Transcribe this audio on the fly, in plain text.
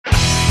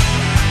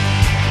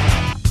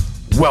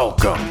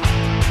Welcome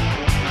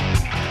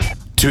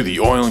to the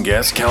Oil and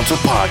Gas Council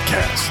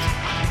Podcast,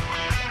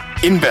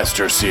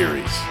 Investor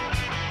Series.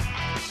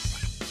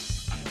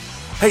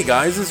 Hey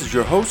guys, this is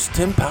your host,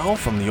 Tim Powell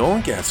from the Oil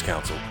and Gas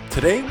Council.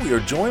 Today we are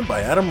joined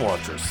by Adam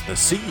Watrous, the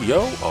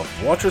CEO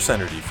of Watrous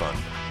Energy Fund.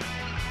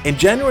 In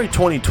January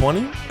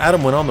 2020,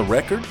 Adam went on the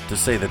record to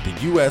say that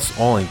the U.S.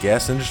 oil and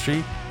gas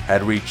industry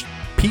had reached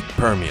peak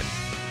Permian,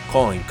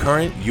 calling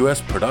current U.S.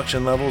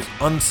 production levels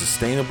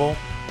unsustainable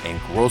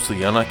and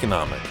grossly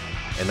uneconomic,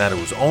 and that it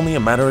was only a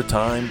matter of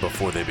time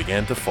before they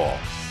began to fall.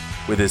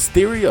 With his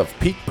theory of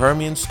peak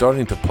Permian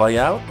starting to play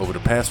out over the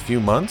past few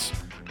months,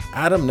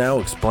 Adam now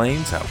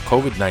explains how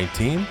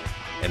COVID-19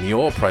 and the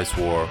oil price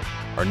war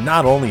are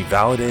not only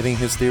validating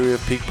his theory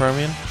of peak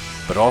Permian,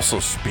 but also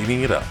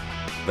speeding it up.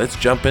 Let's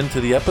jump into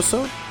the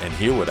episode and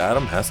hear what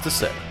Adam has to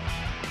say.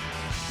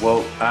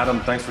 Well, Adam,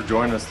 thanks for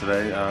joining us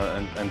today,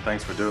 and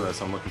thanks for doing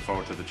this. I'm looking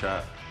forward to the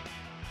chat.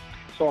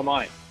 So am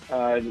I.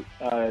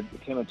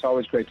 Tim, it's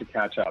always great to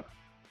catch up.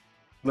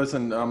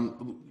 Listen,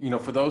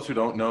 for those who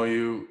don't know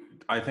you,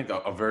 I think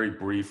a very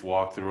brief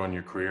walkthrough on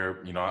your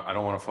career, I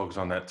don't want to focus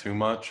on that too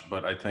much,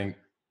 but I think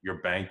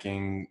your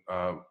banking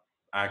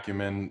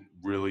acumen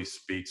really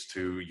speaks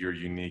to your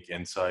unique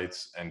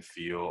insights and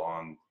feel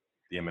on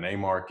the M&A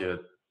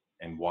market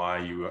and why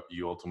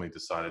you ultimately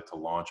decided to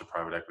launch a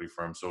private equity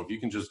firm. So if you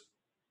can just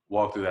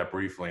walk through that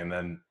briefly, and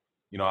then,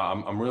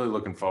 I'm really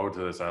looking forward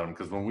to this, Adam,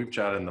 because when we've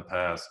chatted in the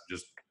past,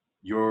 just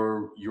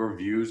your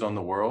views on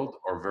the world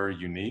are very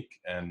unique.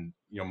 And,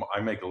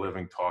 I make a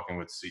living talking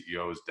with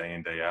CEOs day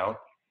in, day out.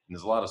 And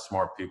there's a lot of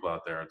smart people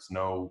out there. It's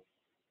no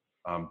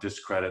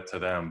discredit to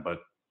them, but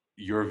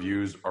your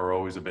views are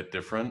always a bit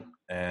different.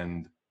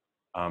 And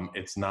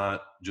it's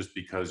not just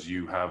because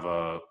you have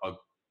a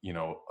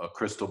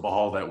crystal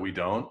ball that we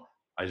don't.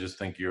 I just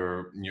think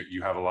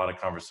you have a lot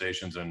of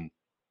conversations and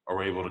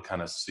are able to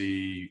kind of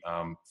see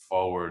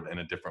forward in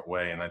a different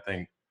way. And I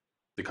think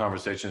the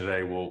conversation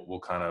today will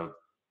kind of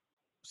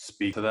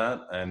speak to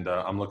that, and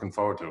I'm looking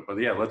forward to it. But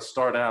yeah, let's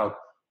start out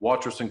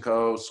Watrous &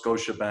 Co.,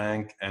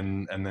 Scotiabank,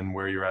 and then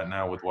where you're at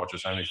now with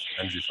Watrous Energy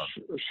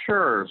Fund.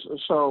 Sure.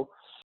 So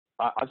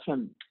I've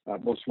spent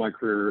most of my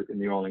career in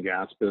the oil and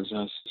gas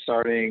business.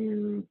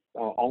 Starting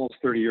almost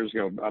 30 years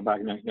ago,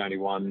 back in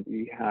 1991,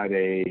 we had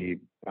a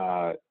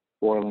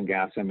oil and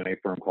gas M&A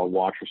firm called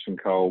Watrous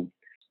 & Co.,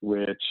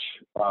 which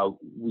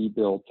we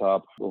built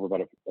up over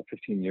about a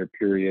 15-year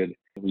period.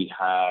 We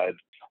had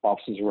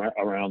offices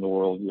around the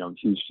world,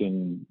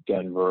 Houston,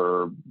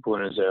 Denver,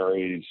 Buenos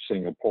Aires,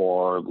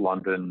 Singapore,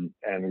 London,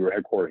 and we were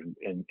headquartered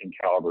in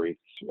Calgary.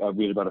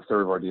 We had about a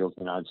third of our deals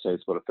in the United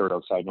States, about a third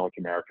outside North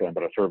America, and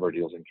about a third of our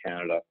deals in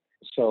Canada.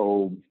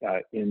 So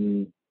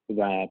in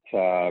that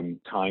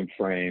time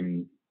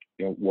frame,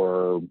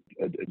 we're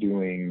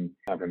doing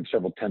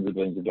several tens of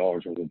billions of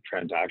dollars worth of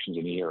transactions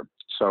in a year.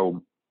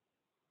 So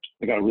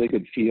I got a really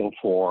good feel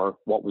for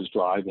what was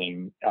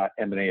driving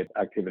M&A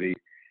activity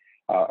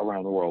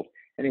around the world.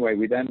 Anyway,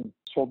 we then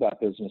sold that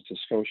business to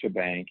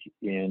Scotiabank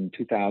in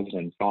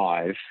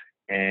 2005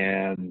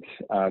 and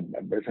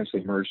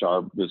essentially merged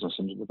our business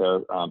with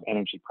their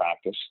energy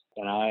practice.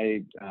 And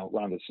I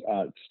went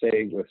on to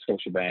stay with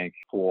Scotiabank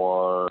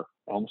for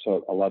almost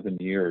 11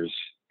 years.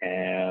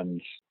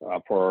 And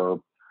for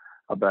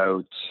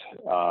about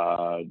 8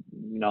 or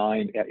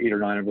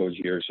 9 of those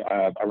years,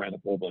 I ran the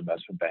global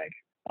investment bank,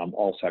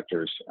 all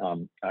sectors,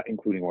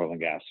 including oil and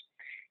gas.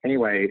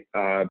 Anyway,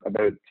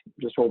 about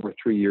just over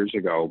 3 years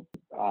ago,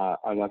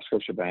 I left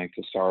Scotiabank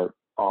to start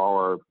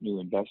our new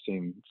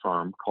investing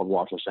firm called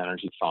Watrous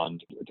Energy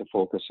Fund to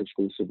focus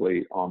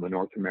exclusively on the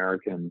North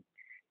American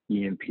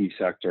E&P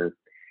sector.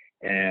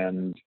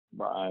 And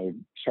I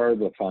started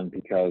the fund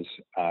because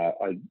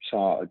I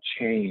saw a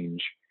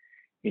change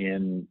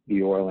in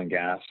the oil and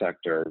gas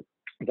sector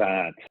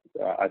that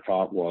I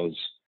thought was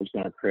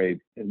going to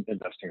create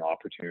investing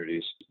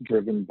opportunities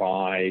driven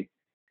by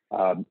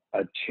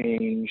a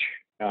change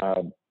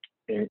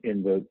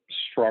in the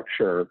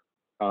structure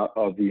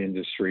of the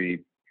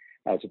industry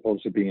as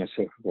opposed to being a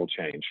cyclical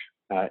change.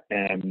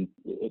 And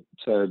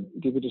to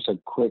give you just a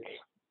quick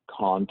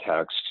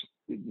context,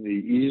 the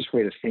easiest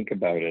way to think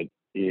about it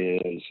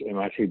is, and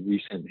when I say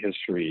recent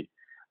history,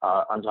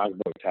 I'm talking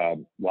about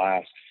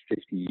last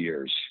 50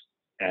 years.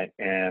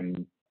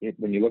 And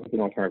when you look at the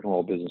North American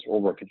oil business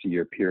over a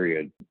 50-year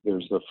period,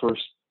 there's the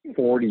first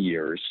 40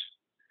 years,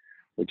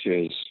 which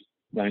is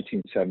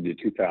 1970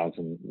 to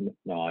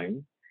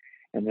 2009.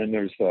 And then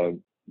there's the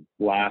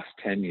last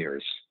 10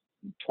 years,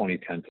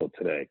 2010 till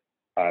today.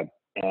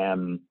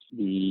 And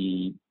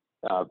the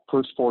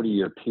first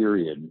 40-year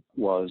period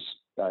was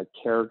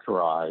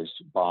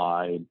characterized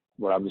by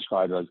what I would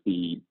describe as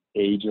the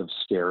age of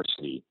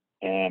scarcity.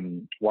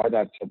 And why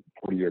that's a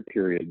 40-year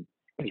period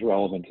is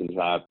relevant is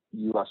that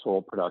U.S.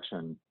 oil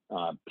production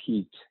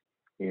peaked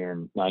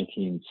in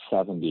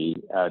 1970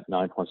 at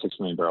 9.6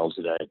 million barrels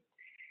a day,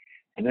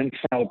 and then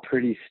fell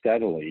pretty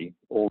steadily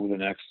over the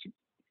next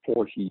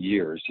 40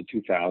 years to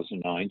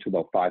 2009 to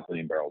about 5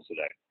 million barrels a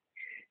day.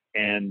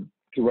 And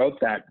throughout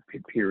that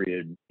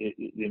period,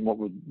 and what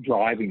was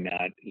driving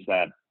that is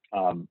that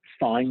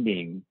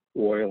finding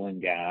oil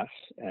and gas,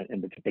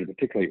 and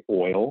particularly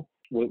oil,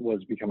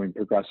 was becoming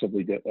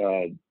progressively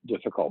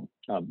difficult.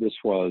 This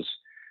was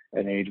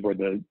an age where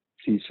the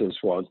thesis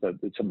was that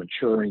it's a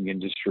maturing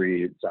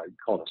industry. It's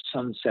called a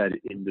sunset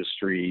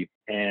industry.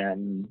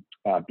 And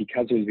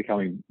because it was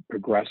becoming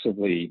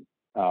progressively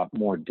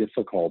more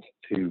difficult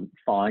to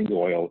find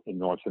oil in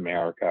North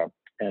America,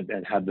 and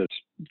had this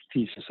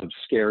thesis of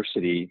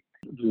scarcity,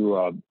 through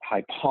a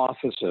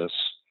hypothesis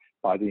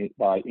by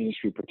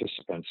industry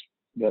participants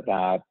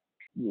that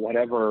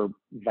whatever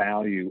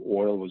value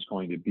oil was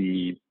going to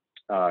be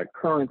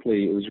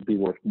currently, it would be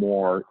worth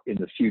more in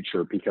the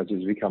future because it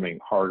was becoming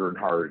harder and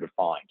harder to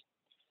find.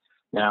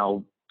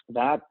 Now,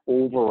 that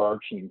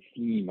overarching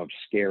theme of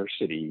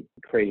scarcity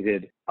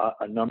created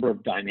a number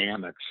of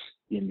dynamics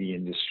in the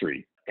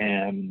industry.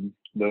 And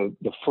the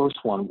first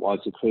one was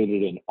it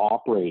created an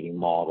operating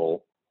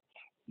model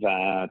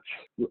that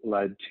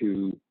led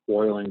to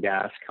oil and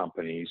gas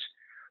companies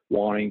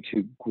wanting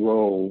to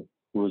grow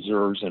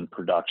reserves and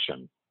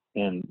production.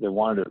 And they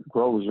wanted to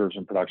grow reserves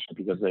and production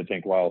because they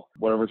think, well,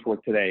 whatever it's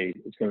worth today,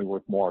 it's going to be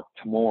worth more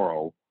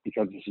tomorrow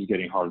because this is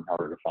getting harder and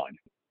harder to find.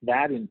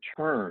 That in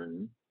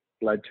turn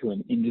led to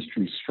an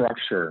industry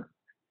structure,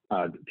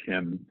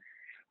 Tim,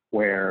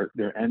 where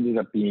there ended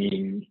up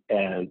being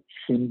a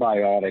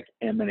symbiotic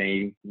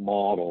M&A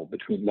model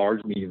between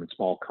large, medium, and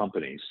small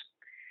companies.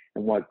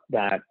 And what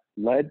that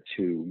led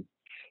to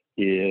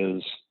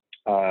is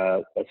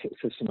a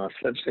system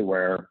essentially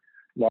where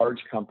large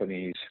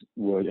companies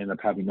would end up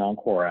having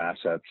non-core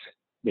assets.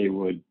 They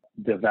would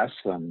divest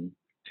them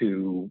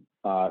to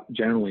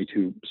generally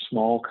to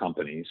small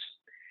companies,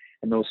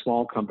 and those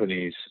small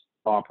companies'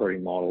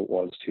 operating model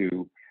was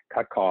to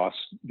cut costs,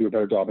 do a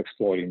better job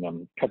exploiting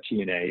them, cut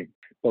G&A,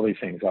 build these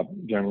things up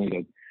generally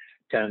to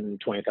 10,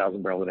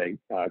 20,000 barrel a day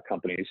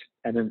companies,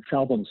 and then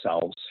sell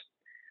themselves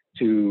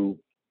to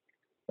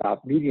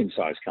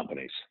medium-sized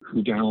companies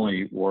who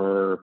generally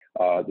were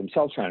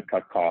themselves trying to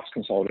cut costs,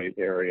 consolidate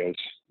areas,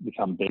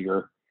 become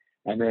bigger,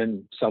 and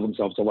then sell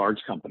themselves to large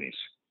companies.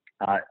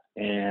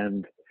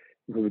 And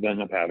who would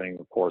end up having,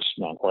 of course,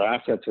 non-core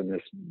assets, and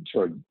this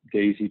sort of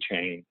daisy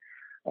chain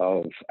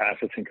of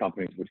assets and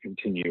companies would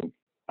continue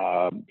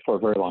for a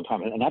very long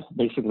time. And that's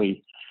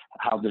basically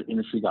how the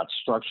industry got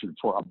structured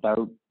for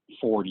about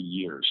 40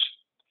 years.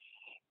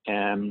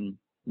 And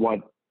what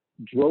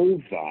drove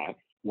that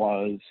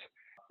was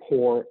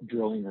poor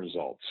drilling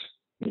results.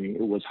 Meaning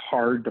it was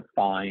hard to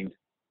find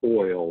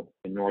oil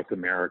in North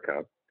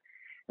America.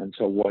 And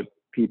so what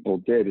people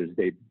did is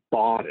they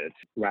bought it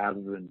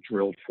rather than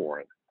drilled for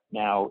it.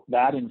 Now,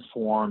 that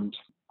informed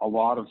a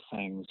lot of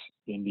things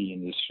in the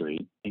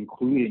industry,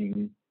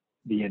 including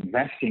the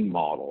investing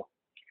model,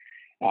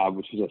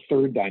 which is a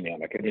third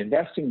dynamic. And the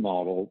investing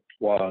model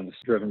was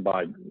driven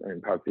by,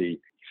 in part, the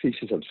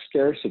thesis of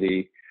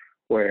scarcity,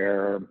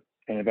 where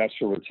an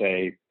investor would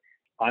say,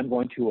 I'm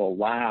going to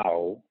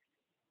allow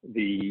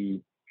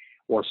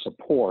or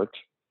support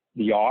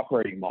the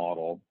operating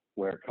model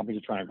where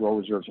companies are trying to grow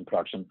reserves and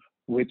production,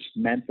 which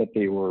meant that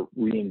they were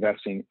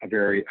reinvesting a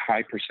very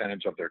high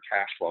percentage of their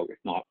cash flow, if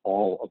not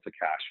all of the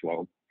cash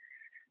flow,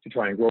 to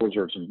try and grow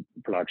reserves and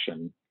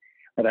production.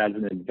 But as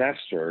an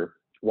investor,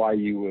 why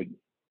you would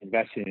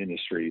invest in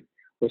industry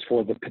was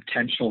for the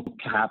potential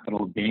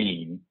capital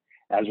gain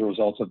as a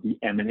result of the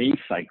M&A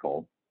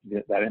cycle,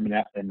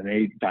 that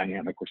M&A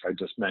dynamic, which I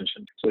just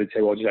mentioned. So they'd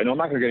say, well, geez, I know I'm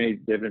not going to get any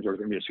dividends, or it's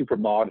going to be a super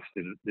modest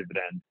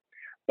dividend,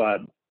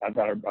 but I'm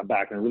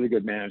backing a really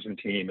good management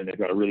team, and they've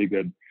got a really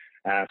good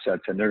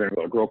assets, and they're going to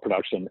go grow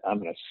production. I'm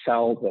going to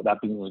sell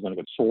that business is going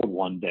to get sold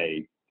one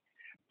day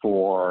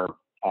for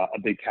a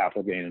big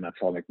capital gain, and that's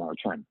how I make my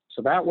return.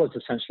 So that was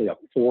essentially a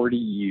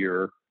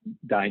 40-year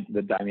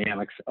the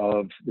dynamics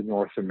of the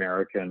North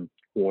American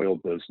oil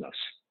business.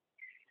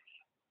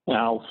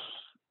 Now,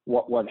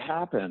 what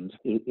happened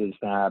is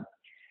that,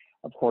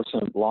 of course,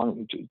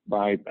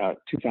 by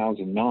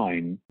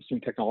 2009, new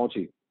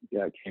technology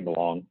came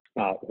along,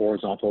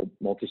 horizontal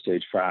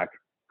multi-stage frac,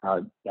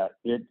 that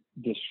it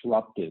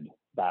disrupted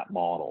that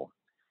model.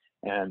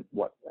 And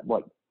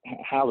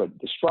how it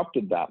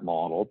disrupted that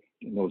model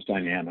and those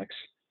dynamics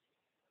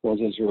was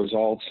as a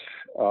result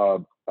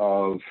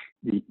of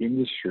the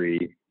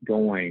industry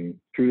going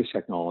through this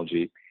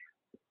technology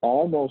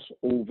almost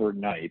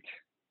overnight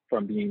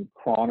from being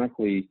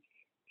chronically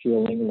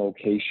drilling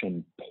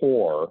location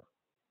poor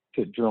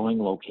to drilling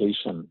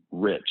location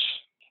rich.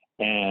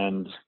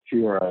 And if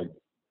you are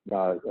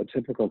a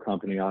typical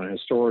company on a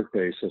historic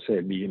basis, say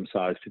a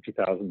medium-sized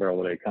 50,000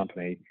 barrel a day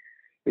company,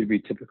 it'd be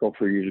typical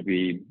for you to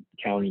be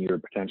counting your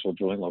potential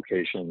drilling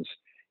locations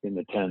in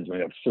the tens,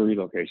 maybe have 30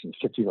 locations,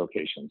 50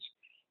 locations.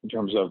 In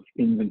terms of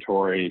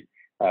inventory,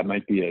 it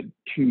might be a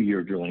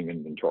 2-year drilling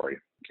inventory,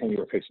 and you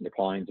were facing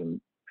declines, and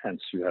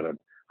hence you had a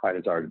high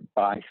desire to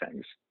buy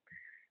things.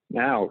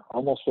 Now,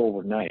 almost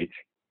overnight,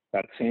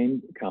 that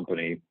same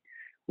company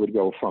would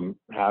go from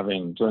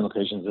having drilling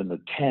locations in the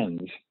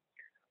tens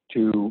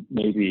to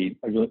maybe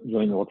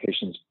drilling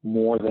locations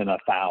more than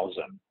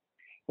 1,000.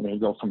 And then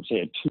go from,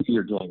 say, a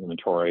 2-year drilling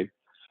inventory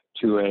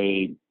to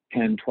a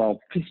 10, 12,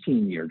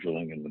 15-year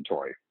drilling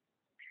inventory.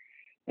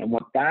 And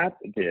what that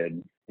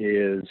did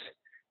is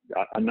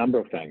a number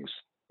of things.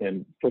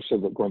 And first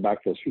of all, going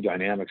back to those few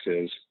dynamics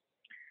is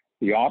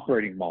the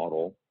operating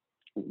model,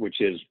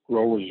 which is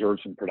grow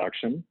reserves and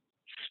production,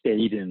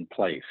 stayed in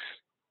place,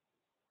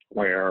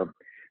 where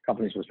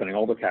companies were spending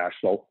all their cash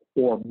flow,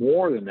 or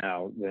more than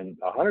 100%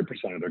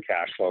 of their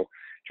cash flow,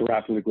 to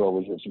rapidly grow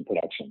reserves and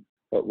production.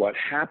 But what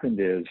happened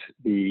is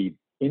the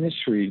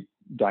industry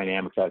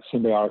dynamic, that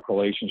symbiotic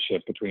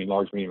relationship between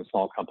large, medium, and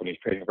small companies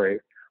creating a very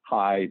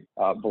high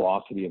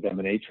velocity of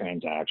M&A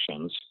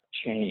transactions,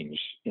 changed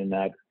in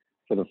that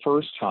for the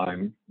first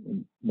time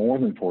in more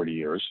than 40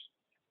 years,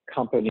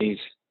 companies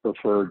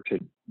preferred to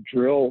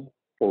drill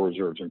for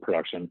reserves and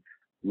production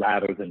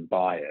rather than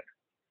buy it.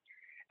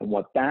 And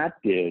what that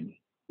did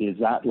is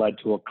that led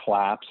to a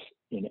collapse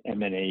in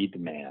M&A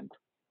demand.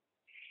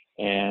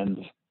 And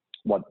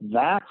what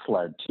that's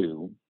led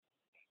to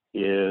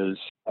is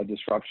a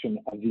disruption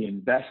of the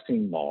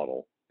investing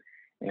model.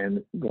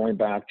 And going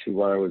back to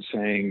what I was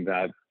saying,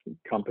 that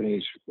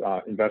companies,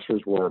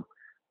 investors were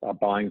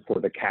buying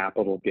for the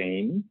capital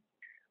gain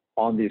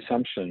on the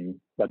assumption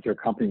that their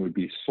company would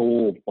be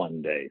sold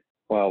one day.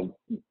 Well,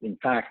 in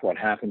fact, what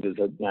happened is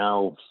that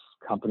now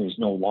companies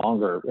no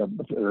longer,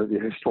 the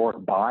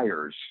historic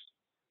buyers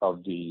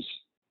of these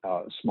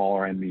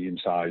smaller and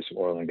medium-sized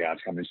oil and gas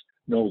companies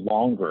no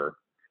longer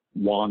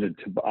wanted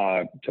to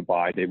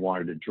buy, they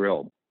wanted to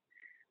drill.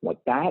 What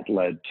that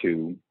led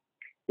to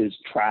is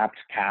trapped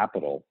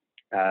capital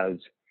as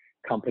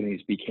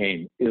companies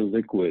became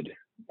illiquid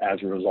as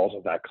a result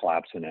of that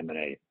collapse in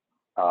M&A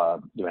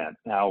demand.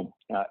 Now,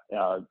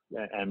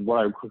 and what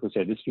I would quickly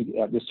say,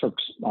 this took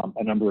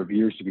a number of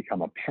years to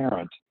become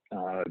apparent.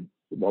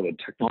 Well, the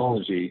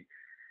technology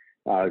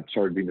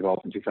started being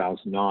developed in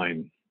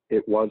 2009.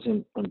 It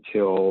wasn't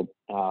until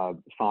 5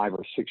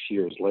 or 6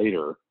 years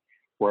later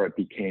where it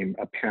became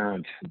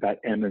apparent that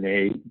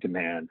M&A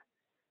demand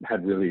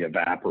had really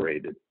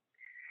evaporated.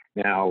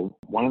 Now,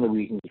 one of the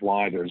reasons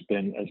why there's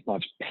been as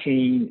much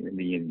pain in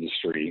the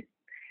industry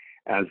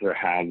as there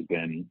has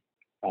been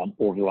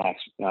over the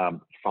last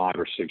 5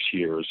 or 6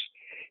 years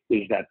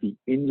is that the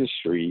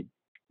industry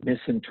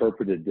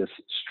misinterpreted this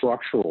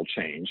structural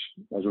change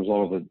as a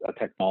result of a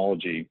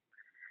technology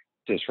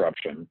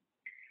disruption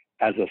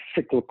as a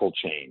cyclical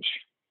change.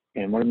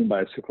 And what I mean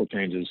by a cyclical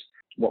change is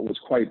what was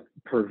quite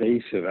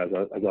pervasive as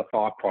a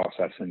thought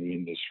process in the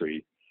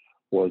industry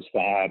was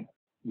that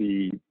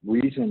the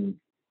reason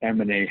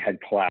M&A had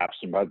collapsed,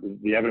 and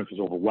the evidence was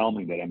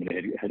overwhelming that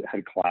M&A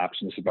had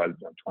collapsed, and this is by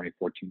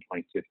 2014,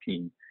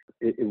 2015.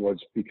 It was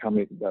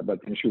becoming, but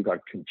the industry got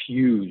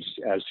confused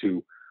as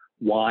to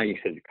why it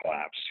had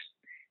collapsed.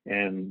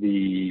 And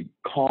the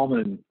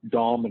common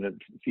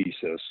dominant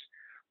thesis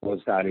was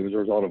that it was a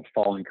result of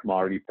falling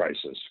commodity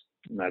prices.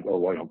 And that,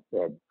 oil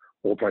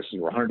prices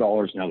were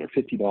 $100, now they're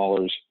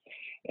 $50.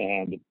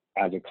 And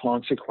as a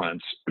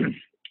consequence,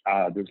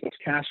 there's less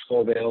cash flow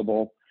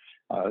available,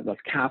 less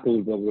capital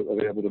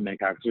available to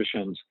make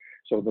acquisitions.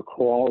 So the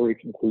corollary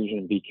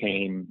conclusion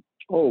became,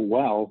 oh,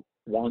 well,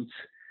 once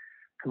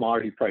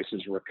commodity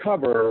prices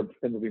recover,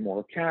 then there'll be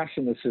more cash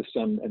in the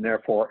system, and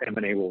therefore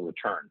M&A will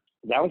return.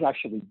 That was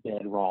actually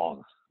dead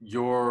wrong.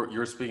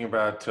 You're speaking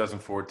about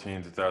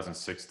 2014,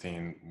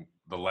 2016,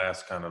 the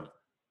last kind of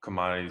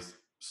commodities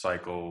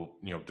cycle,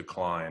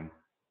 decline,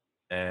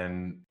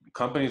 and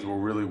companies were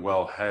really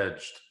well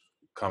hedged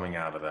coming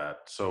out of that.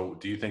 So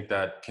do you think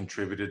that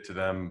contributed to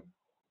them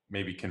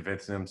maybe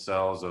convincing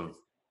themselves of,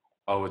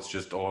 oh, it's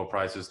just oil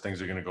prices,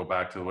 things are going to go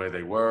back to the way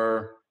they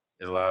were?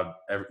 It allowed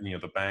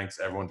the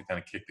banks, everyone to kind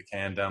of kick the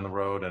can down the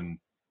road. And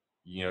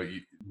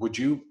would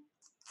you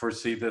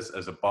foresee this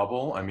as a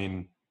bubble? I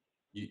mean,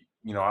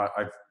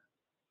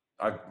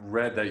 I've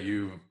read that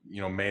you've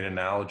made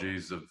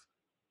analogies of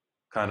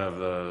kind of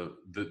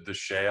the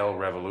shale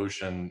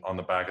revolution on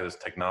the back of this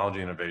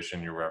technology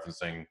innovation you're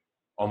referencing,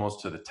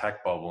 almost to the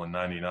tech bubble in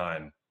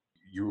 '99.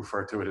 You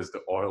refer to it as the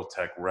oil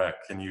tech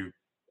wreck. Can you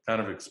kind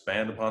of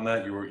expand upon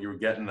that? You were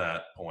getting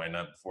that point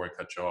before I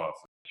cut you off.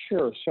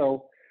 Sure.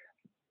 So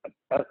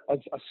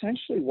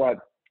essentially what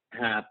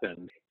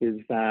happened is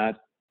that,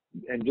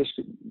 and just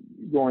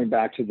going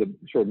back to the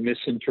sort of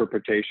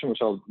misinterpretation,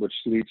 which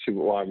leads to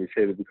why we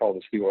say that we call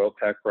this the oil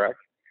tech wreck,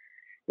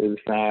 is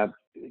that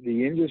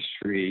the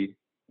industry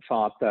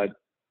thought that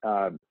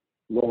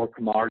lower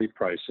commodity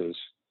prices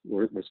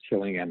was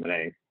killing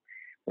M&A,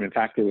 when in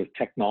fact it was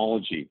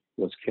technology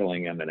was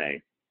killing M&A.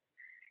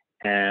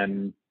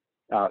 And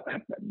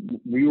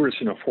we were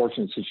in a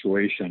fortunate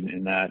situation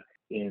in that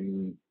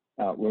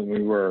when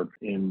we were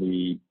in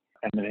the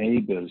M&A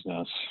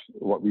business,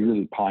 what we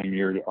really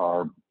pioneered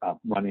are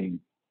running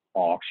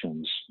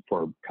auctions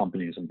for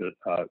companies and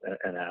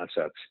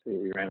assets.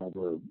 We ran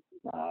over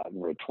a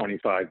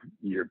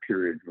 25-year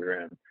period. We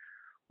ran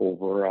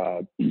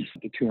over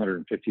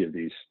 250 of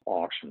these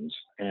auctions.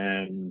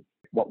 And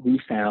what we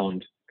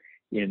found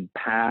in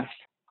past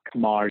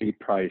commodity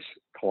price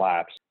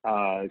collapse,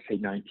 say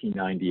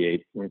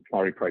 1998, when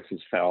commodity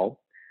prices fell,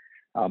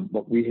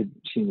 what we had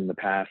seen in the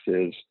past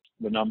is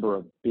the number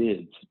of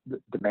bids, the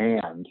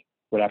demand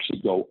would actually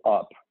go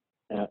up.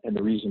 And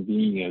the reason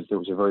being is there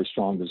was a very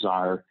strong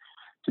desire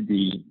to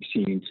be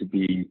seen to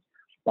be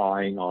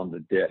buying on the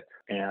dip.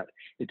 And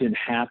it didn't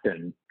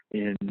happen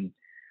in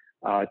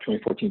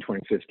 2014,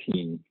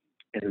 2015.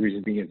 And the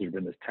reason being is there's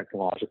been this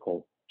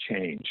technological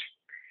change.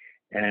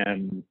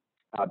 And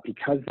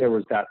because there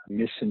was that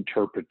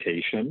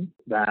misinterpretation,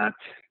 that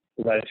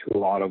led to a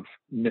lot of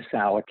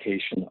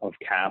misallocation of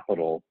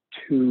capital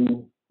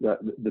to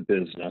the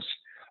business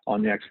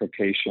on the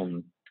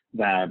expectation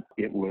that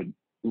it would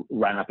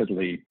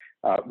rapidly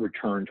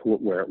return to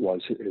where it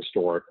was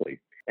historically.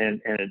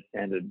 And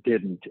it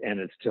didn't, and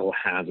it still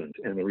hasn't.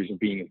 And the reason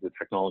being is the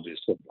technology is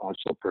so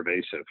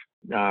pervasive.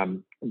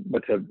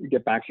 But to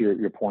get back to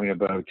your point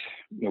about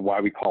why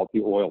we call it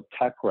the oil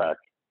tech wreck,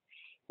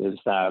 is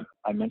that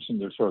I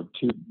mentioned there's sort of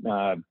two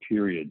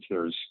periods.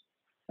 There's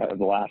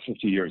the last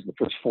 50 years, the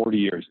first 40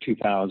 years,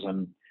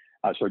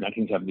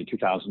 1970,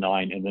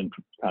 2009, and then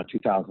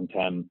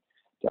 2010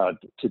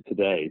 to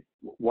today.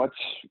 What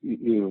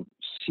you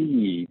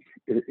see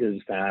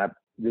is that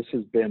this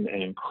has been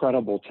an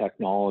incredible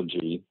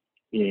technology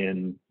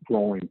in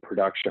growing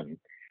production,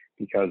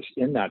 because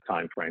in that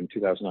time frame,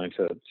 2009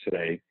 to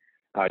today,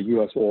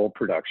 U.S. oil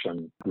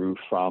production grew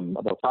from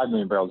about 5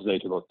 million barrels a day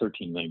to about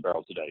 13 million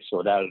barrels a day. So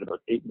it added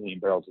about 8 million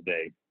barrels a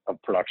day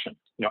of production.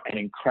 An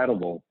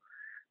incredible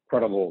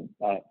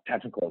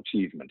technical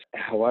achievement.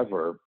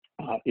 However,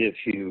 if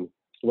you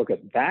look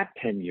at that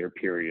 10-year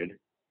period,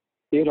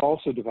 it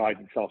also divides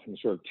itself into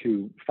sort of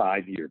 2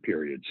 5-year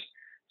periods,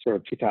 sort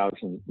of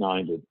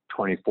 2009 to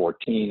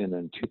 2014, and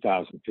then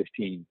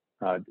 2015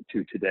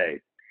 to today.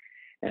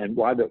 And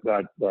why the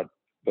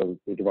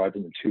divided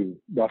into 2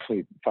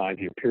 roughly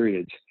 5-year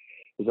periods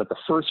is that the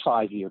first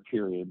 5-year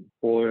period,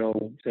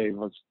 oil, say,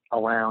 was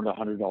around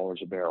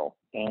 $100 a barrel.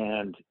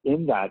 And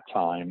in that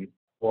time,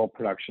 oil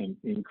production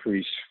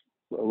increased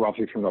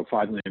roughly from about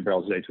 5 million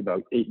barrels a day to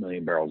about 8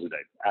 million barrels a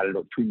day, added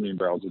about 3 million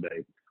barrels a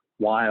day,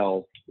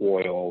 while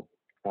oil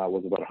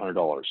was about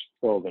 $100.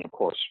 Oil then, of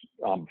course,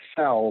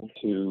 fell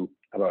to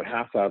about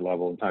half that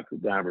level. In fact,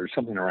 it averaged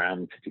something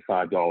around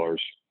 $55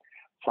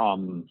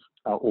 from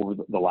over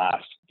the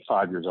last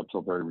 5 years up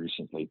till very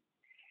recently.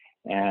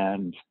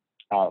 And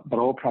but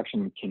oil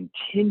production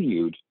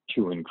continued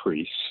to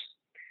increase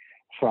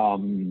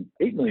from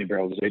 8 million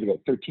barrels a day to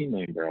about 13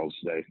 million barrels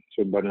a day,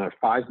 so about another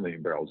 5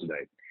 million barrels a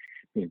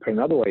day. Put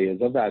another way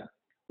is, of that,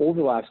 over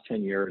the last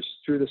 10 years,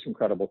 through this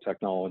incredible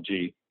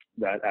technology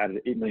that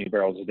added 8 million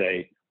barrels a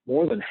day,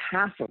 more than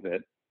half of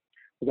it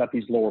was at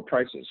these lower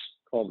prices,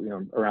 called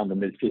around the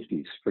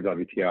mid-50s for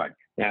WTI.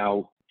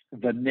 Now,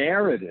 the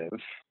narrative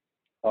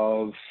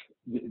of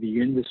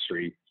the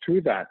industry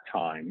through that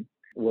time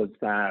was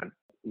that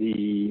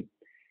the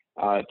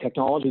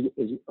technology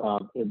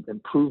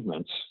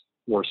improvements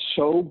were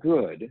so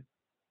good,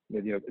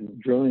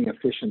 drilling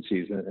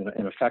efficiencies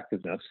and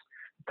effectiveness,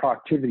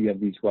 productivity of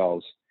these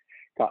wells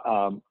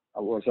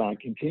was on a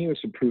continuous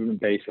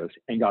improvement basis,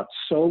 and got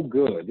so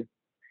good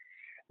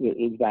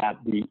is that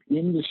the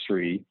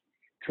industry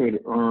could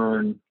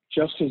earn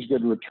just as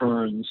good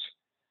returns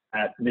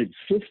at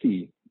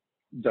mid-50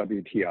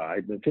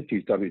 WTI, the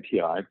 50s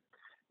WTI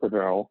per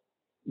barrel,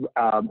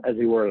 as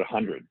they were at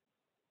 100.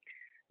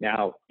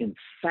 Now, in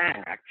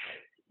fact,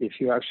 if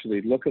you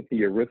actually look at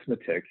the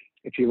arithmetic,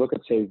 if you look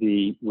at, say,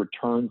 the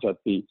returns that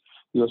the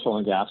U.S. oil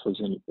and gas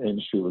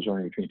industry was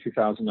earning between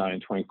 2009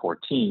 and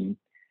 2014,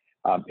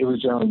 it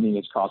was generally meeting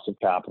its cost of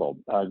capital.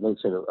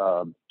 Let's say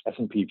the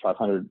S&P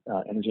 500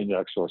 energy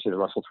index, or say the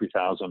Russell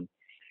 3000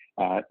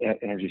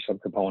 energy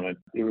subcomponent,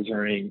 it was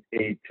earning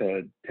 8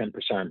 to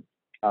 10%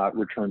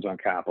 returns on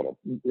capital,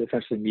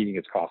 essentially meeting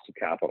its cost of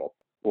capital.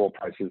 Oil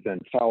prices then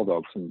fell,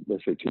 though, from,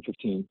 let's say,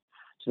 2015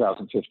 to the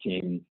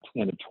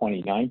end of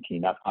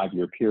 2019, that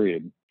 5-year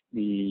period.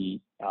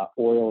 The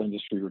oil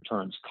industry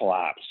returns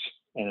collapsed,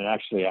 and it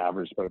actually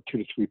averaged about 2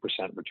 to 3%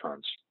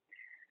 returns.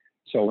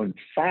 So, in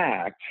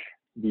fact,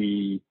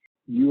 the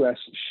U.S.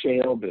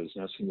 shale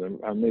business, and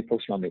I'm really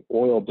focusing on the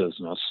oil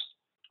business,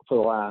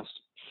 for the last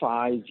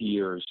 5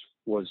 years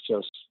was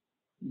just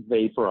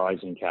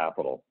vaporizing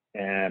capital.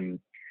 And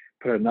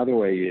put another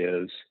way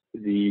is,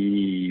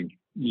 the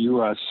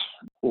U.S.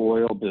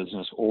 oil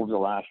business over the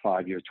last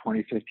 5 years,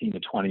 2015 to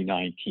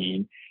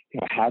 2019,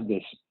 had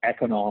this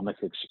economic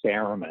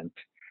experiment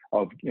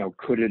of,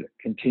 could it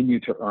continue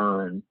to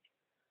earn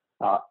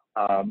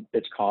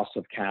its cost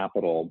of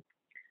capital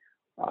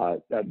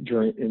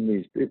in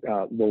these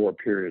lower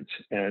periods.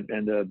 And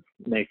to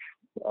make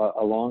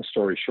a long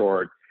story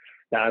short,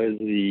 that is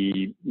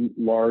the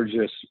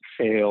largest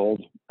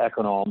failed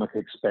economic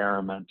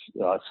experiment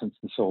since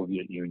the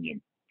Soviet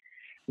Union,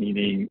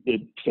 meaning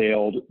it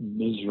failed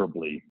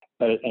miserably.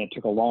 And it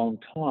took a long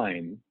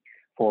time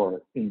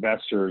for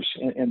investors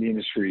and the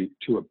industry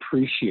to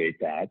appreciate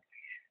that.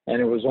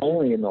 And it was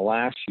only in the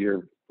last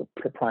year,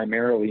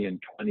 primarily in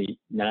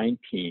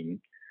 2019,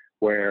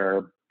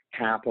 where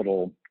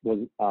capital was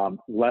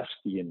left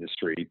the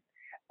industry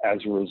as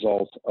a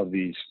result of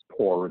these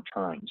poor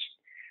returns.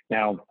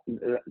 Now,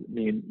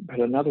 but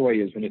another way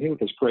is when you think of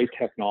this great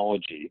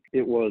technology,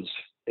 it was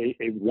a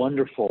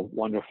wonderful,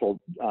 wonderful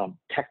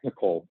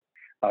technical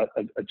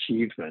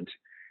achievement,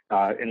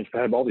 and it's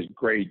had all these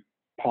great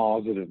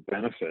positive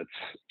benefits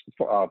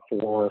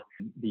for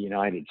the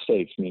United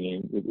States,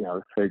 meaning,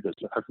 create this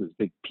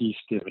big peace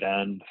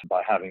dividend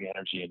by having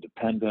energy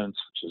independence,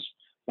 which is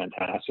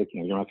fantastic.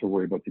 You don't have to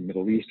worry about the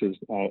Middle East as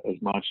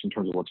much in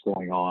terms of what's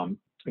going on,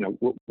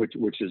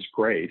 which is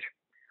great.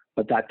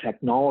 But that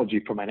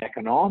technology, from an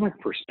economic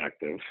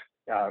perspective,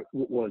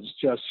 was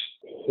just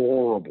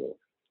horrible.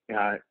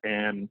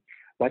 And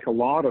like a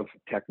lot of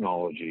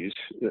technologies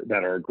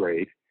that are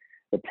great,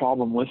 the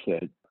problem with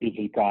it is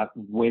it got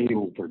way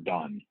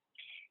overdone.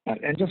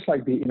 And just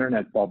like the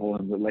internet bubble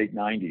in the late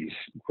 90s,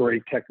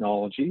 great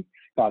technology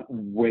got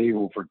way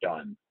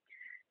overdone.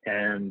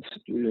 And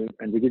to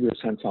give you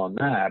a sense on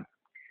that,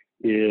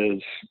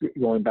 is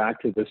going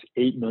back to this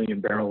 8 million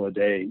barrel a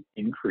day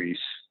increase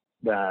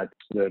that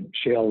the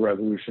shale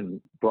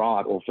revolution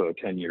brought over a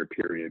 10-year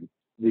period.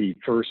 The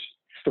first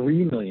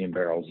 3 million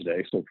barrels a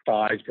day, so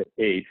 5 to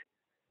 8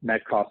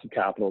 net cost of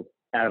capital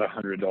at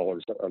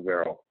 $100 a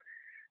barrel.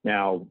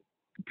 Now,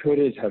 could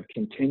it have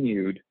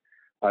continued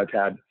to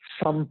add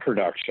some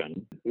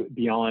production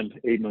beyond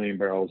 8 million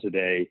barrels a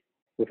day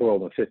with oil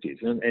in the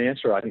 50s? And the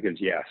answer, I think, is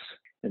yes.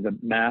 And the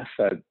math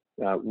that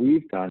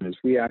we've done is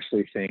we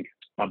actually think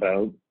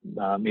about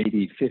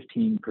maybe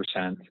 15%,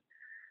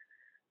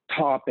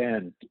 top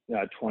end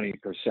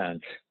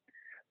 20%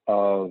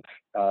 of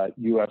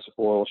U.S.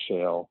 oil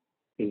shale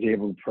is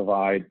able to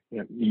provide,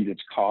 meet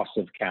its cost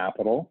of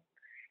capital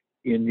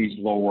in these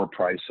lower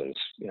prices,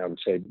 I would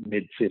say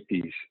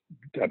mid-50s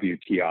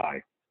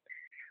WTI.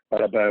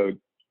 But about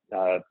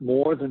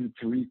more than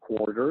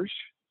 3/4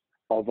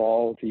 of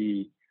all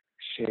the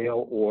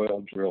shale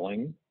oil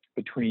drilling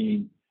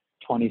between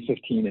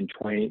 2015 and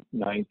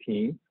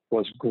 2019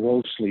 was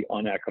grossly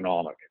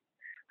uneconomic.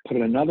 Put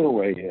it another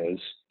way is,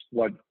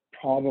 what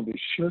probably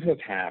should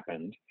have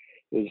happened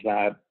is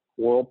that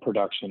oil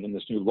production in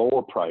this new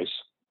lower price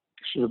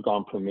should have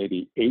gone from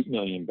maybe 8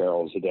 million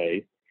barrels a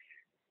day.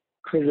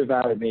 Could it have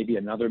added maybe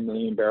another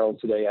million barrels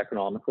a day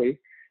economically,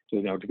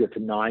 to get to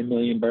 9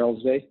 million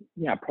barrels a day?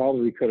 Yeah,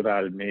 probably could have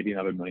added maybe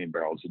another million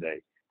barrels a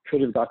day.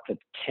 Could have got to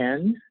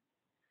 10?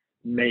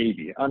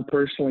 Maybe. I'm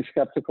personally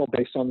skeptical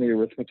based on the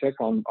arithmetic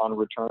on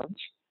returns,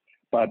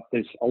 but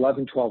it's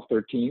 11, 12,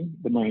 13,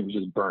 the money was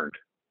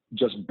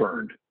just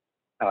burned.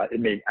 It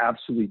made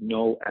absolutely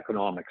no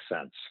economic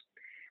sense.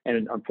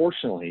 And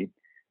unfortunately,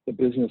 the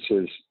business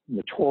is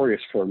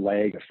notorious for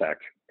lag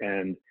effect,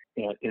 and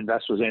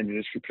investors and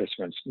industry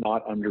participants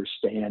not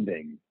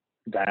understanding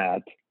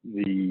that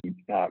the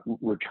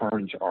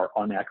returns are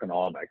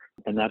uneconomic.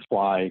 And that's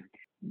why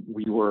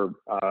we were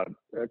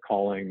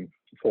calling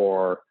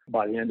for,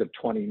 by the end of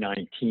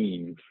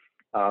 2019,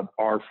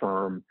 our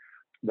firm,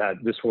 that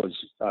this was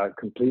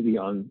completely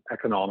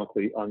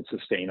economically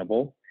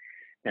unsustainable,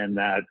 and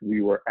that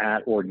we were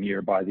at or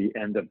near, by the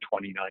end of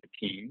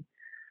 2019,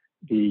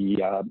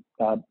 the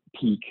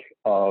peak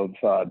of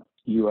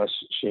U.S.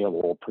 shale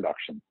oil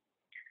production.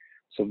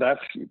 So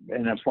that's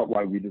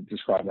why we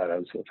describe that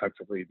as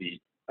effectively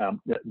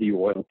the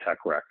oil tech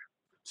wreck.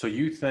 So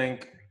you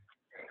think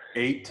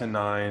 8 to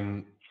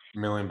 9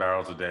 million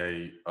barrels a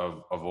day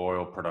of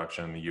oil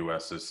production in the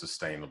U.S. is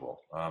sustainable?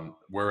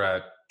 We're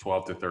at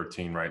 12 to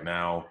 13 right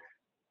now.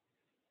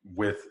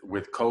 With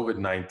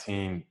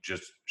COVID-19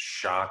 just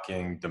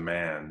shocking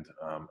demand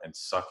and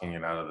sucking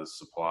it out of the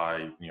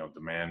supply,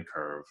 demand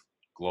curve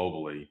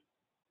globally,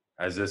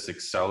 has this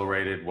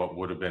accelerated what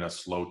would have been a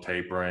slow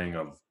tapering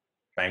of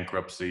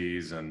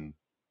bankruptcies and,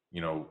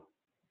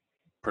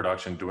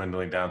 production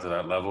dwindling down to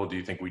that level? Do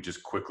you think we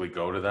just quickly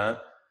go to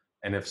that?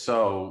 And if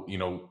so,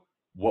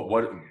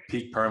 what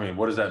peak Permian,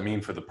 what does that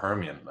mean for the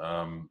Permian?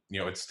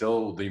 It's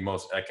still the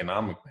most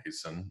economic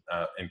basin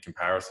in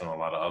comparison to a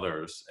lot of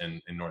others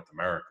in North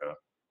America.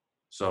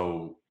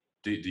 So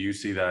do you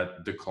see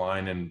that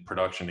decline in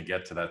production to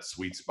get to that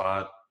sweet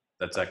spot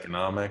that's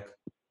economic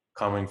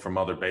coming from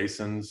other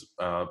basins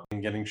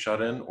getting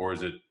shut in? Or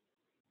is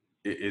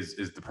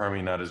the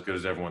Permian not as good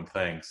as everyone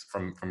thinks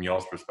from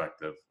y'all's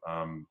perspective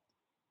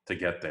to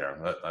get there?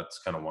 That's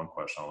kind of one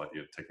question I'll let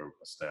you take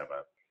a stab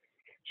at.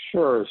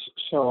 Sure.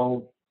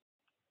 So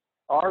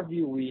our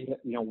view,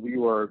 we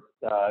were,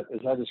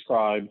 as I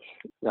described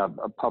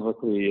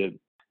publicly,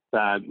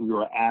 that we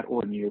were at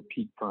or near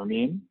peak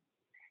Permian.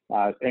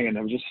 And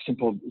it was just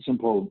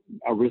simple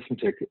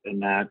arithmetic in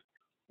that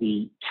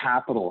the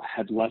capital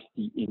had left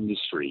the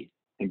industry.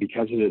 And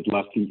because it had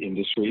left the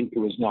industry, it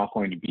was not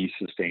going to be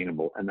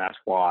sustainable. And that's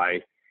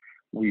why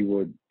we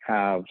would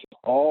have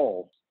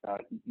all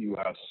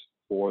U.S.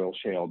 oil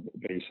shale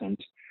basins,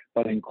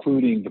 but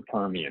including the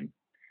Permian.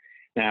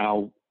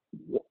 Now,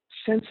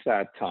 since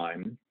that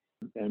time,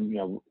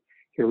 and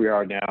here we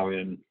are now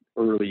in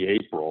early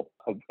April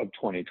of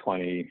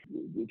 2020,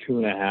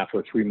 2.5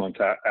 or 3 months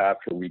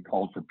after we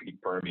called for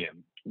peak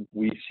Permian,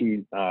 we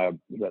see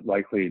that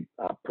likely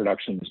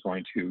production is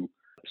going to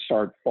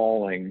start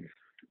falling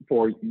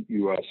for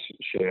U.S.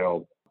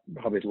 shale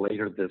probably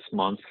later this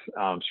month,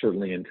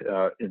 certainly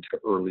into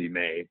early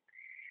May,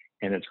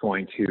 and it's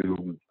going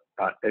to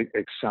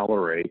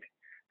accelerate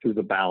through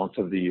the balance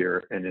of the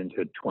year and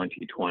into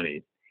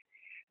 2020.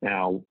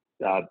 Now,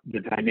 the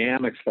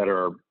dynamics that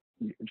are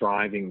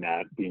driving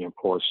that being, of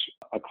course,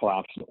 a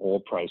collapse in oil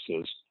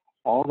prices,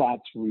 all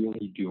that's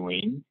really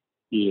doing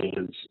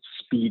is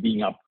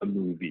speeding up the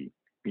movie,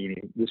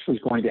 meaning this was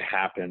going to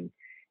happen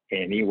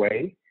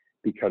anyway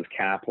because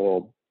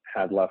capital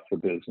had left the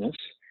business,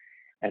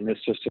 and this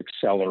just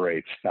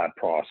accelerates that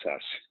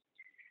process.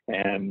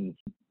 And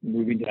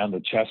moving down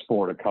the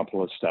chessboard a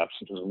couple of steps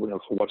into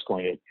what's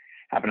going to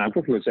happen, I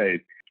quickly would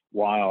say,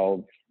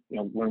 while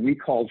when we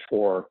called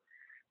for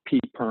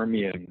peak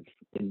Permian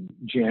in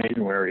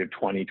January of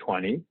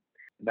 2020,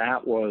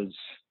 that was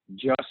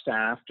just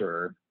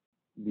after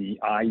the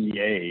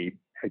IEA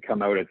had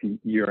come out at the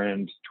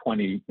year-end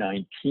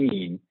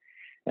 2019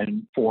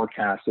 and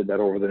forecasted that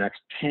over the next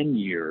 10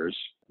 years,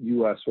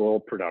 U.S. oil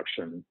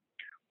production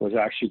was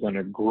actually going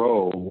to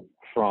grow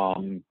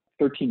from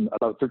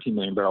about 13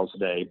 million barrels a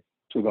day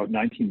to about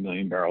 19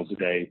 million barrels a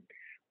day,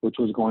 which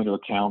was going to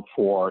account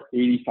for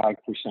 85%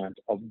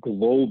 of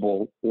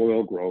global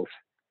oil growth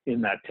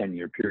in that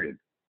 10-year period.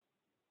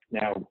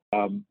 Now,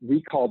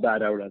 we called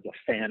that out as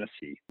a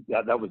fantasy.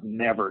 That was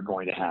never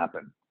going to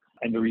happen.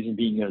 And the reason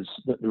being is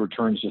that the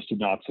returns just did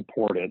not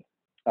support it,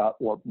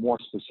 or more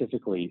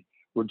specifically,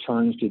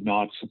 returns did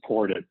not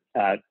support it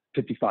at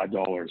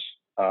 $55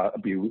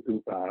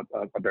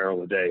 a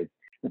barrel a day.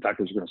 In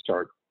fact, it was going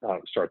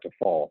to start to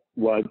fall.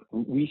 What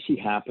we see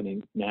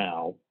happening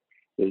now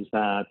is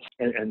that,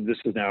 and this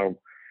has now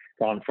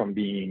gone from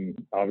being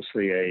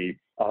obviously a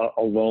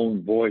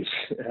lone voice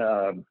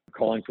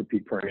calling for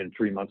peak Permian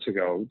 3 months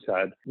ago,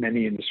 that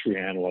many industry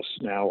analysts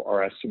now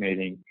are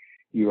estimating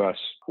U.S.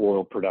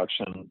 oil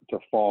production to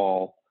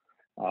fall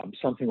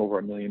something over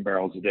 1 million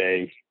barrels a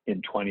day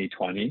in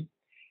 2020,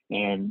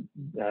 and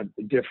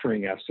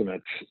differing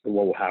estimates of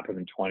what will happen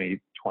in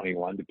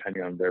 2021,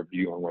 depending on their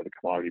view on where the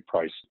commodity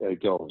price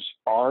goes.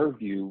 Our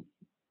view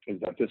is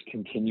that this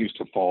continues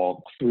to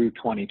fall through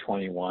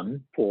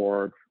 2021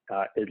 for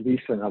at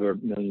least another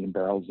 1 million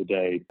barrels a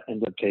day,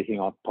 ends up taking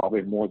off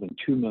probably more than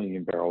 2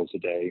 million barrels a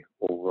day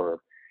over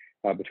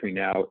between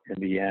now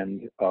and the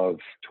end of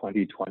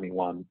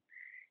 2021.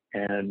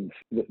 And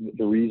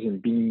the reason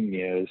being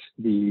is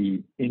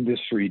the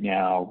industry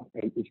now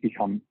has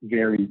become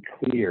very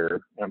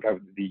clear, and I'm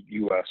talking the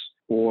U.S.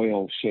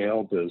 oil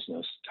shale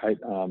business, tight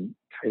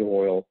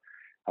oil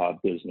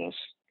business.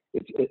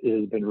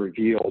 It has been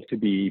revealed to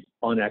be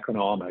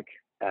uneconomic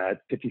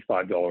at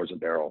 $55 a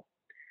barrel.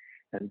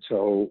 And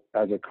so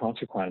as a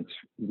consequence,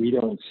 we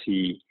don't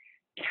see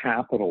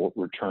capital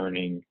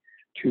returning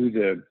to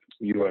the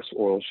U.S.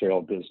 oil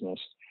shale business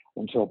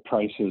until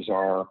prices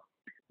are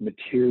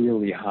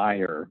materially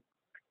higher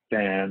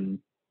than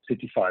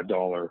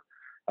 $55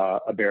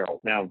 a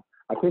barrel. Now,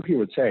 I quickly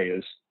would say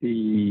is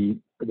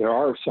there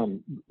are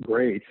some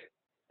great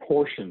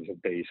portions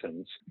of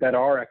basins that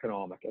are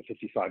economic at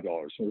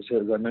 $55. So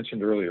as I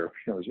mentioned earlier,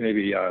 there's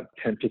maybe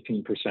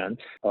 10-15%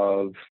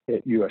 of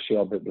U.S.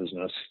 shale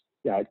business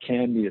it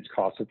can be its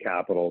cost of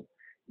capital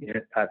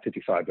at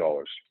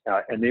 $55,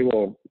 and they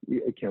will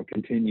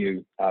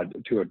continue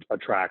to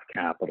attract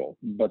capital.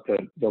 But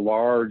the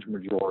large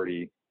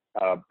majority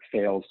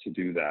fails to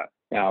do that.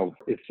 Now,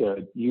 if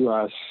the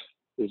U.S.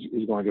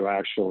 is going to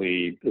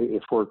actually,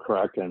 if we're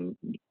correct, and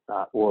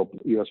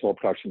U.S. oil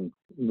production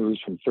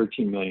moves from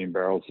 13 million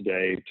barrels a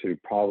day to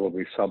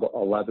probably sub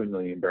 11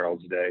 million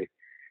barrels a day,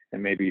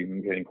 and maybe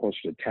even getting closer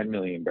to 10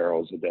 million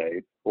barrels a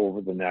day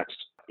over the next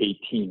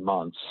 18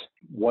 months,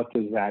 what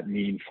does that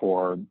mean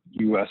for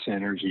U.S.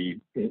 energy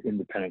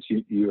independence,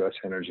 U.S.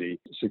 energy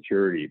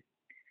security?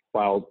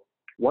 Well,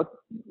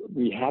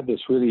 we had this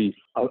really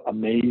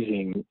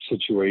amazing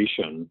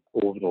situation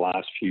over the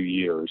last few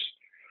years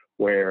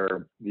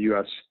where the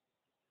U.S.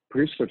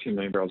 produced 13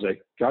 million barrels a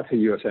day, got to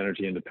U.S.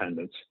 energy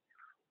independence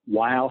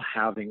while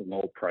having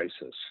low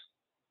prices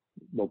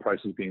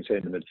being, say,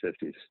 in the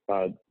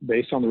mid-50s.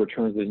 Based on the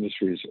returns the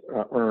industry's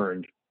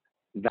earned,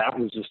 that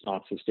was just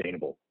not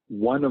sustainable.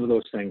 One of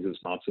those things is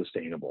not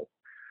sustainable.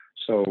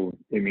 So,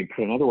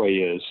 put another way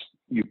is,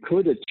 you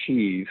could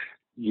achieve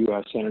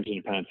U.S. energy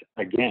independence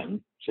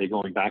again, say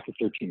going back to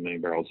 13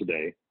 million barrels a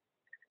day,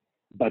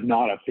 but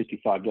not at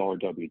 $55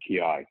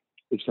 WTI.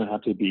 It's going to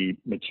have to be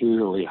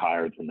materially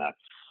higher than that,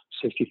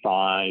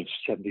 $65,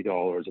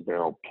 $70 a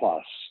barrel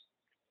plus,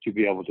 to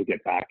be able to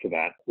get back to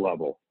that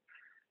level.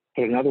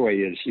 But another way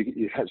is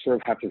you sort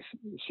of have to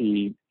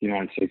see the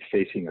United States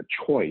facing a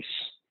choice.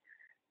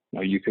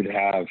 Now, you could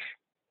have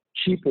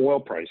cheap oil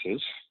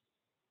prices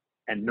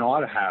and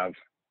not have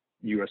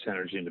U.S.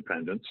 energy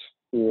independence,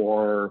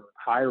 or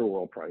higher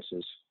oil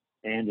prices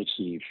and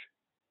achieve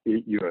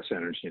U.S.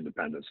 energy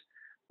independence.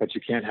 But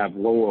you can't have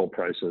low oil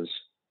prices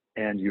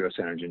and U.S.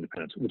 energy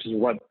independence, which is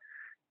what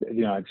the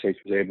United States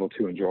was able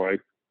to enjoy,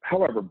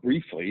 however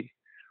briefly,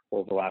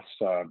 over the last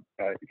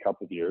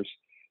couple of years,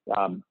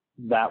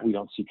 that we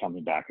don't see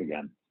coming back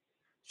again.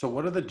 So,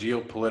 what are the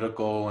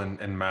geopolitical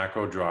and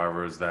macro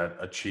drivers that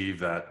achieve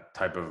that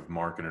type of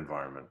market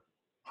environment?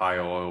 High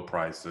oil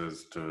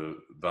prices to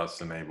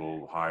thus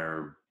enable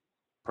higher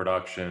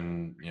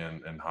production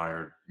and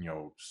higher,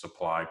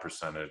 supply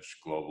percentage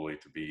globally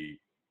to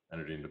be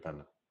energy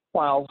independent.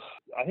 Well,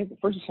 I think the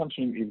first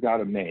assumption you've got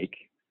to make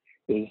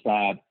is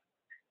that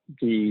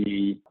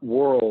the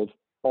world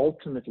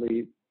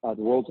ultimately, the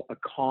world's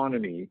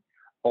economy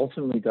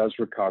ultimately does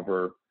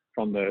recover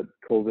from the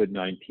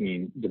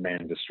COVID-19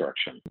 demand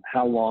destruction.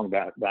 How long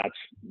that's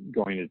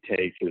going to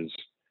take is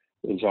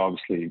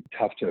obviously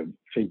tough to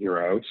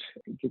figure out.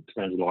 It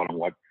depends a lot on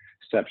what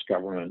steps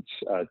governments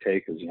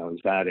take. Is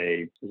that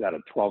a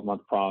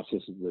 12-month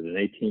process? Is it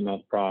an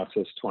 18-month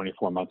process?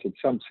 24 months? It's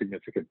some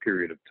significant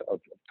period of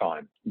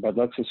time. But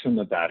let's assume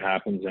that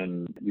happens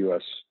and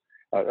U.S.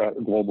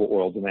 Global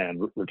oil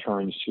demand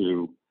returns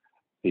to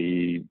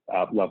the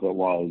level it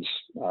was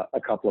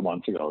a couple of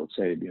months ago, let's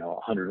say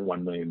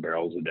 101 million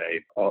barrels a day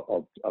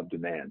of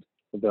demand.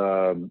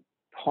 The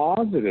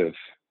positive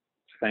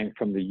thing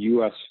from the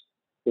U.S.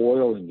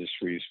 oil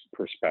industry's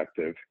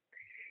perspective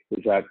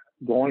is that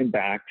going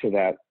back to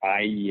that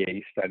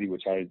IEA study,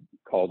 which I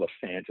called a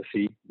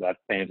fantasy, that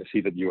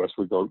the U.S.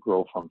 would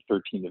grow from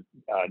 13 to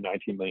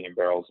 19 million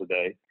barrels a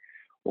day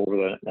over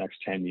the next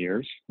 10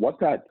 years. What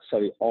that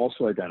study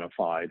also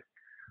identified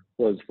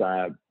was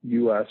that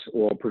U.S.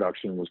 oil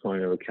production was going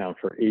to account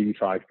for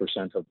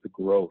 85% of the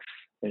growth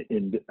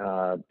in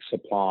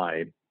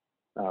supply,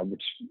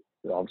 which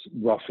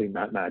roughly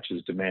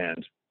matches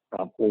demand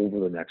over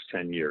the next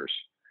 10 years.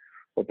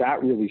 What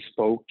that really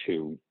spoke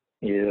to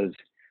is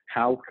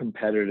how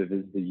competitive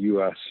is the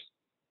U.S.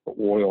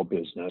 oil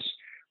business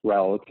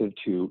relative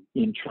to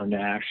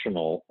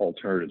international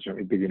alternatives,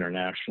 big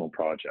international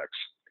projects.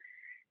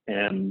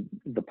 And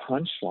the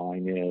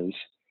punchline is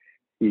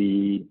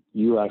the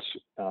U.S.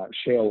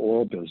 Shale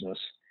oil business,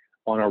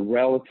 on a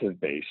relative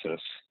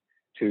basis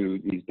to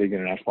these big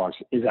international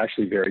projects, is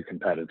actually very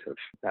competitive.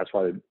 That's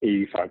why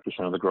 85%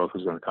 of the growth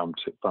is going to come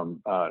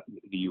from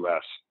the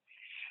U.S.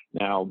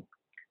 Now,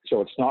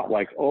 so it's not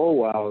like, oh,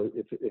 well,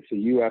 if the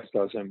U.S.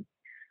 doesn't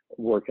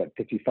work at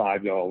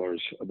 $55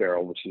 a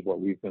barrel, which is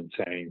what we've been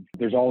saying,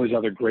 there's all these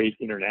other great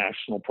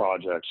international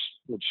projects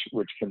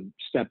which can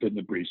step in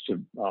the breach to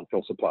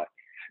fill supply.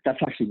 That's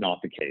actually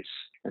not the case.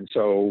 And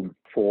so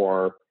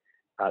for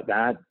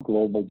that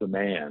global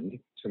demand,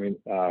 when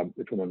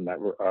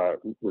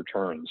that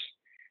returns,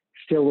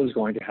 still is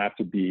going to have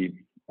to be,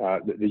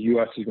 the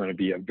U.S. is going to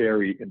be a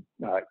very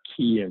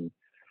key and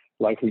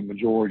likely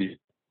majority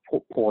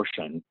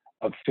portion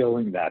of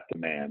filling that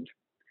demand.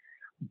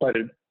 But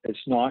it's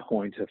not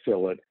going to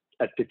fill it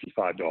at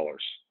 $55.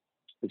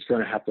 It's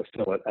going to have to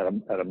fill it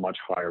at a much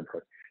higher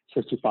price.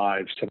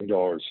 $65,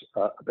 $70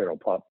 a barrel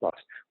plus,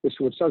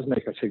 which does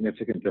make a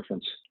significant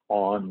difference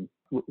on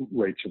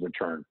rates of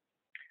return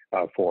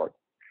for it.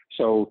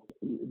 So,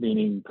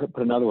 meaning, put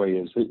another way,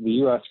 is the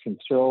U.S. can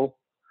still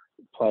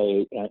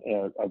play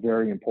a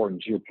very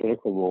important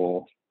geopolitical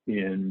role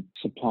in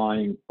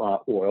supplying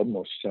oil,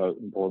 most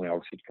importantly,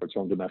 obviously, for its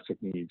own domestic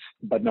needs,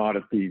 but not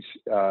at these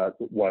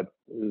what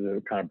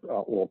the kind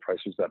of oil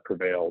prices that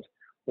prevailed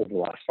over the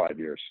last 5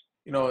 years.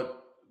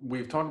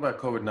 We've talked about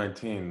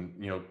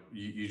COVID-19.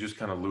 You just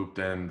kind of looped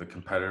in the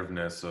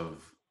competitiveness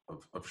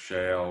of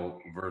shale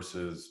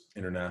versus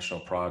international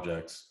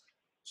projects.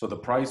 So the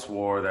price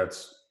war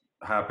that's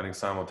happening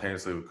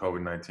simultaneously with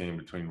COVID-19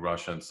 between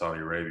Russia and Saudi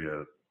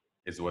Arabia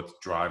is what's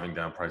driving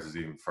down prices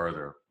even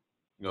further.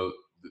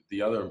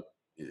 The other,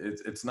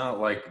 it's not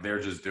like they're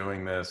just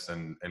doing this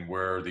and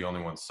we're the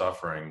only ones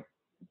suffering.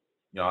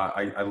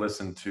 I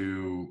listened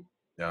to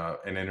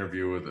an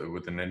interview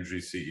with an energy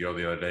CEO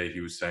the other day.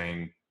 He was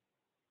saying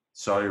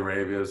Saudi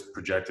Arabia is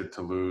projected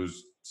to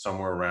lose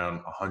somewhere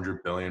around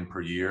 100 billion per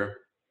year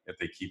if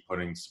they keep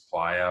putting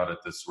supply out at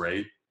this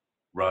rate.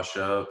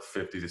 Russia,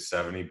 50 to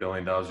 70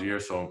 billion dollars a year.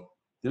 So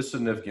there's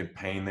significant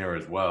pain there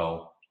as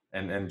well.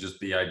 And just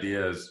the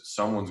idea is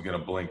someone's going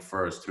to blink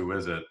first. Who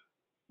is it?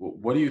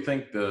 What do you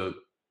think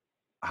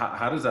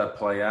how does that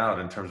play out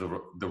in terms of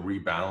the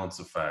rebalance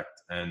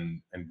effect and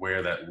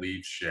where that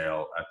leaves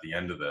shale at the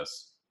end of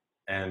this?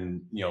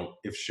 And,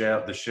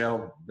 if the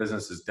shale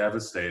business is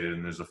devastated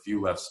and there's a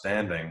few left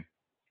standing,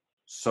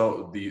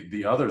 so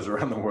the others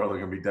around the world are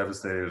going to be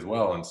devastated as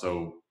well. And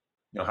so,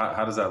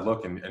 how does that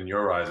look in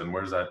your eyes, and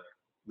where does that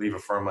leave a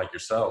firm like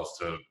yourselves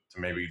to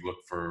maybe look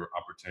for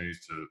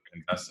opportunities to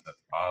invest in at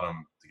the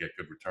bottom to get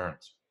good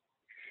returns?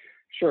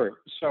 Sure.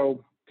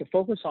 So to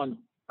focus on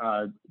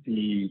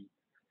the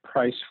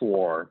price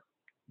war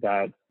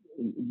that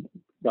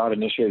got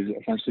initiated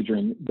essentially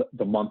during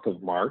the month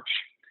of March,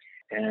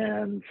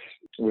 and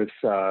with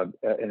an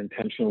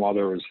intention, while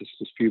there was this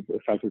dispute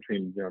effect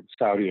between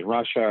Saudi and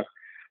Russia,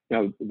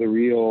 the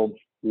real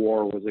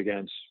war was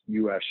against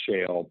U.S.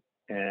 shale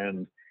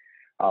and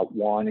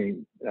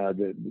wanting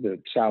the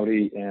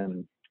Saudi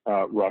and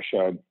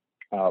Russia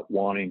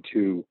wanting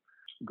to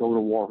go to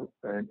war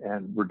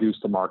and reduce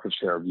the market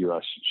share of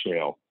U.S.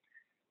 shale.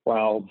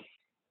 Well,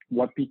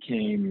 what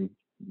became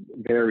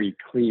very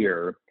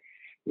clear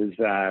is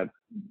that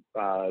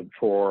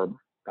for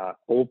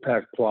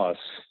OPEC Plus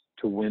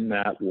to win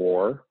that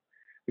war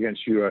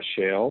against U.S.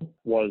 shale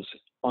was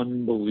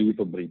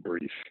unbelievably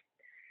brief,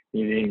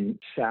 meaning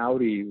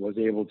Saudi was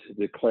able to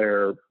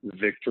declare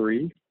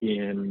victory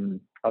in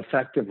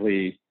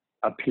effectively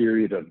a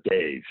period of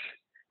days.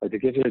 Like, to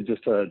give you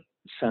just a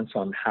sense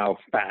on how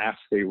fast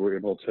they were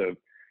able to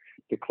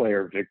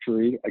declare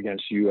victory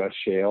against U.S.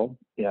 shale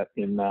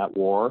in that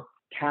war,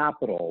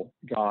 capital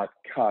got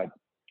cut,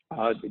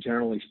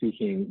 generally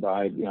speaking,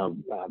 by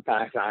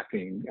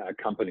fast-acting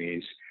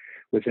companies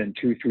within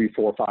 2, 3,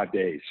 4, 5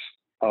 days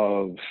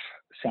of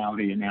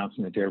Saudi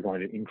announcing that they're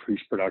going to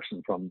increase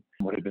production from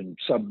what had been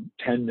sub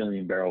 10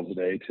 million barrels a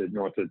day to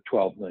north of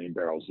 12 million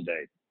barrels a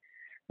day.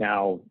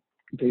 Now,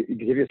 to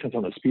give you a sense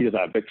on the speed of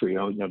that victory,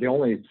 the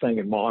only thing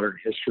in modern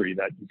history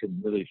that you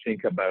can really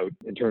think about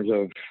in terms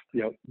of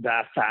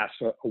that fast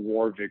a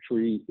war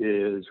victory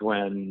is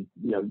when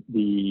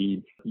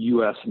the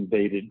U.S.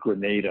 invaded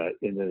Grenada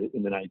in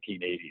the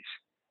 1980s.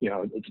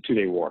 It's a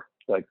 2-day war.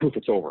 Like, poof,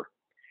 it's over.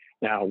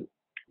 Now,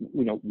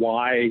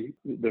 why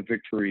the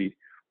victory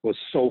was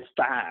so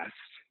fast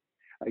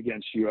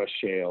against U.S.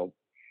 shale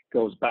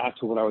goes back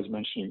to what I was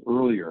mentioning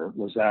earlier,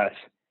 was that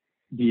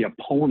the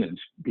opponent,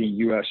 being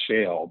U.S.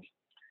 shale,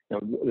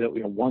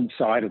 one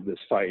side of this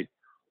fight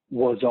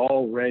was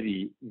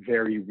already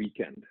very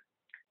weakened.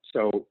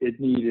 So it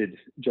needed,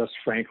 just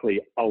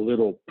frankly, a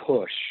little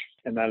push.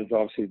 And that is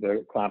obviously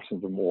the collapse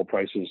of the oil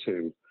prices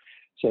to,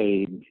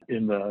 say,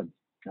 in the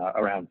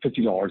around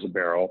 $50 a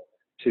barrel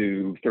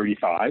to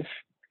 35.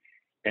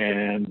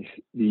 And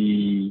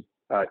the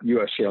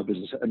U.S. shale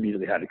business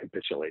immediately had to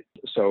capitulate.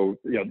 So,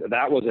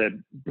 that was a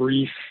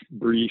brief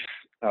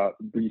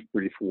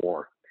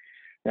war.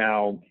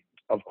 Now,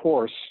 of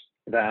course,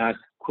 that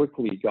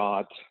quickly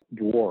got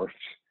dwarfed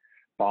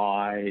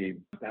by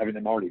having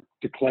them already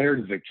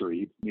declared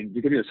victory. I mean,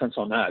 to give you a sense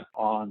on that,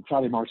 on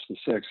Friday, March the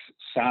 6th,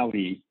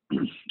 Saudi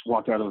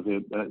walked out of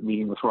the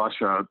meeting with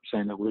Russia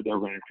saying that they were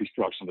going to increase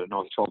production to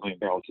north of 12 million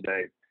barrels a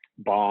day.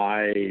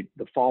 By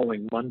the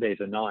following Monday,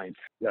 the 9th,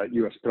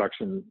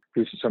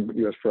 some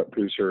U.S.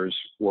 producers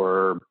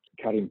were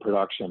cutting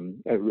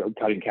production,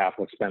 cutting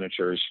capital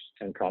expenditures,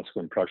 and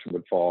consequent production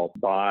would fall.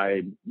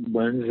 By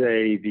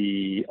Wednesday,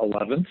 the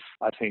 11th,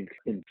 I think,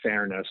 in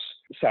fairness,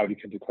 Saudi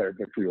could declare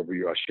victory over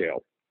U.S.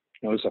 shale.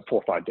 It was a 4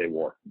 or 5 day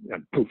war,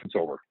 and poof, it's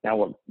over.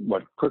 Now,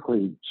 what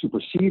quickly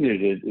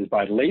superseded it is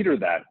by later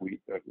that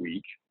week,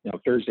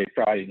 Thursday,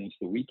 Friday, and into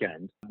the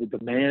weekend, the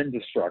demand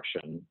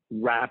destruction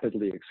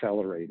rapidly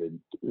accelerated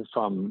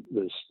from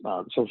this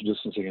social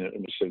distancing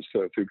initiatives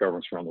through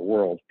governments around the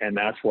world, and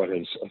that's what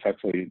has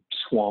effectively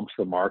swamped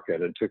the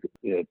market and took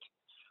it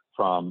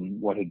from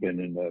what had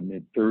been in the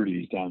mid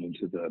 30s down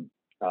into the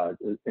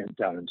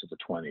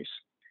 20s.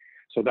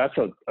 So that's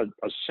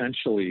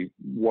essentially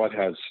what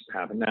has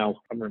happened. Now,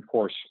 of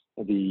course,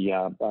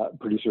 the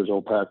producers,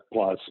 OPEC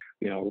Plus,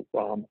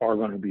 are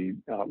going to be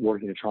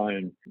working to try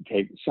and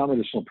take some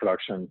additional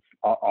production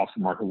off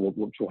the market,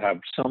 which will have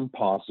some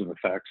positive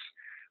effects.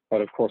 But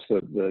of course,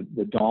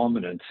 the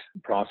dominant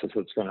process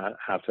that's going to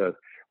have to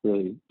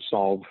really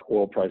solve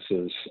oil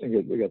prices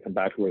and get them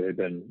back to where they've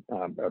been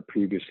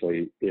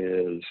previously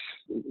is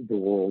the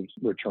world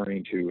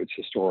returning to its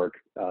historic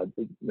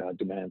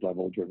demand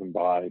level driven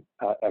by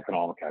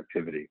economic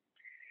activity.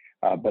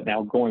 But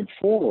now going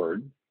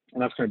forward,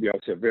 and that's going to be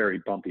obviously a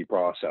very bumpy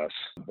process,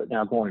 but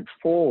now going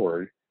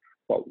forward,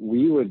 what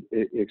we would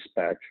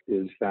expect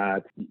is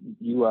that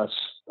U.S.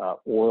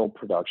 Oil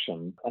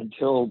production,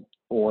 until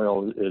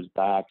oil is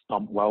back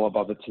well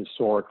above its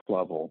historic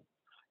level,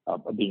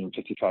 being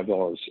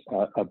 $55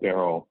 a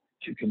barrel,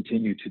 to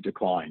continue to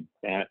decline.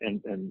 And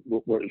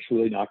it's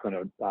really not going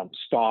to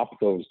stop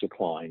those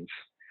declines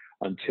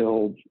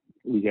until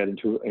we get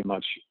into a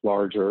much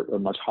larger, a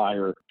much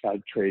higher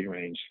trade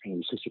range,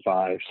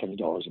 $65,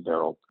 $70 a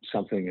barrel,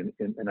 something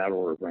in that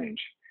order of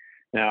range.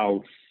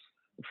 Now,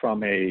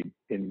 from a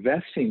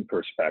investing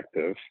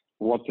perspective,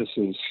 what this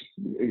is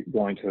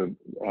going to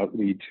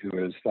lead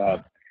to is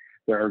that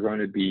there are going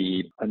to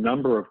be a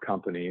number of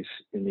companies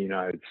in the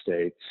United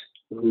States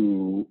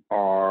who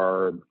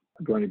are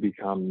going to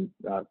become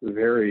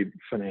very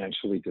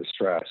financially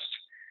distressed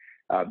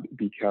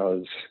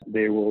because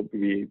they will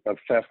be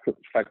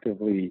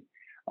effectively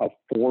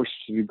forced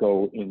to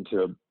go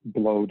into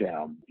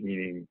blowdown,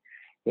 meaning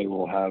some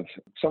will have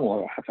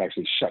to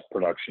actually shut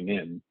production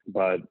in,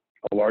 but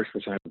a large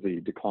percent of the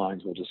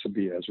declines will just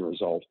be as a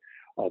result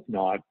of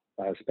not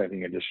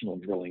spending additional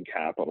drilling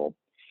capital.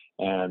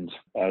 And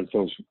as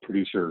those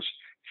producers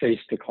face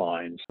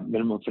declines,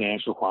 minimum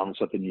financial requirements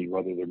that they need,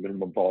 whether they're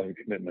minimum volume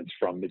commitments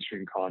from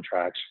midstream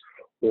contracts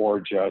or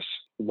just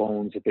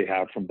loans that they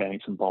have from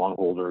banks and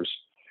bondholders,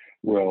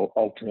 will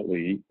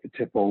ultimately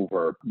tip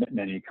over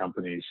many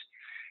companies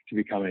to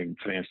becoming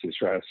financially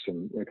distressed,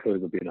 and clearly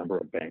there'll be a number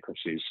of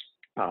bankruptcies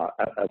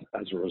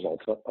as a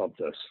result of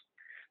this.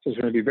 So it's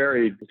going to be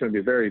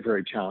a very,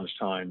 very challenged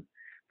time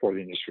for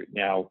the industry.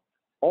 Now,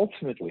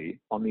 ultimately,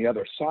 on the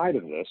other side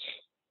of this,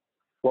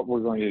 what we're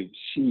going to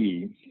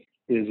see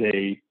is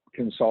a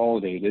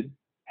consolidated,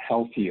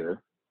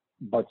 healthier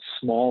but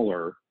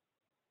smaller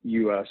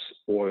U.S.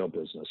 oil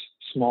business.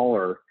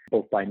 Smaller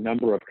both by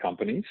number of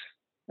companies,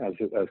 as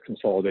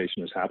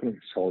consolidation is happening.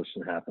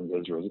 Consolidation happens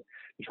as to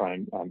try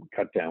and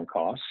cut down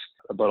costs,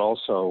 but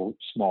also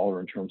smaller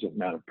in terms of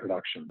amount of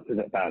production.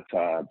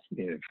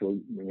 If we're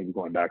maybe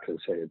going back to,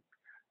 say,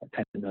 a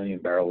 10 million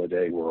barrel a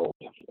day world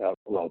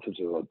relative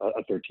to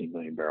a 13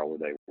 million barrel a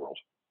day world.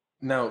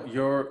 Now,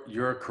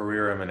 you're a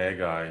career M&A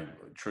guy,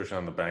 Tricia,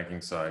 on the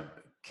banking side.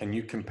 Can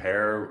you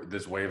compare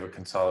this wave of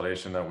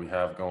consolidation that we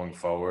have going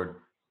forward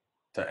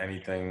to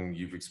anything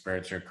you've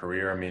experienced in your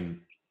career? I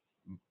mean,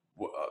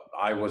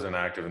 I wasn't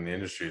active in the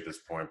industry at this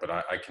point, but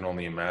I can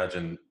only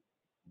imagine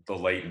the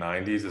late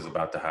 90s is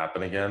about to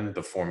happen again.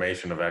 The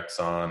formation of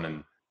Exxon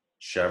and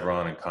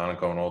Chevron and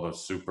Conoco and all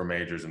those super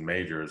majors and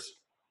majors.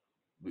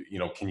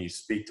 Can you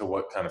speak to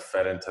what kind of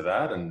fed into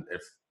that? And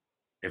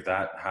if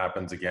that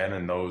happens again,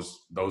 and those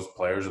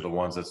players are the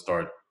ones that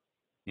start,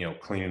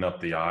 cleaning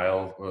up the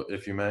aisle,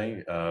 if you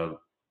may,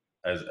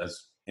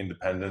 as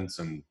independents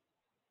and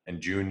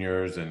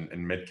juniors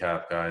and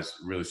mid-cap guys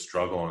really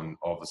struggle, and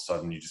all of a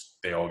sudden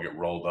they all get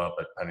rolled up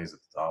at pennies at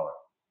the dollar?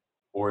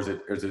 Or is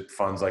it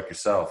funds like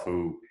yourself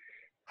who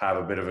have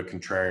a bit of a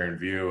contrarian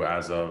view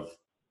as of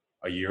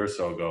a year or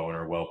so ago and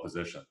are well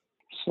positioned?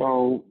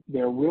 So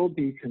there will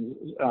be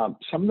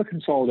some of the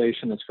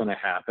consolidation that's going to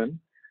happen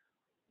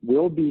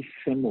will be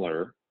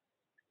similar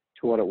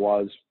to what it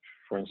was.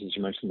 For instance,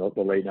 you mentioned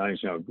the late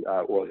 90s, $10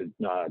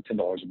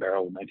 a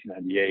barrel in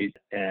 1998,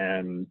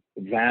 and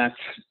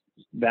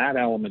that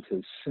element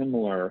is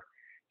similar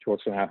to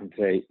what's going to happen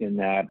today, in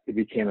that it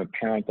became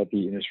apparent that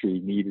the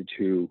industry needed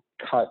to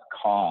cut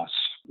costs,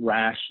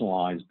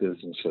 rationalize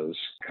businesses,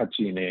 cut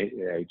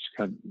G&A,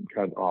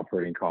 cut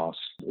operating costs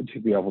to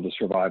be able to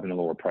survive in a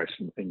lower price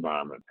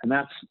environment. And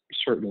that's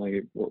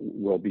certainly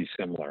will be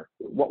similar.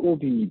 What will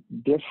be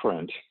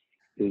different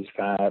is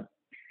that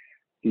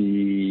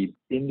the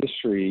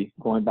industry,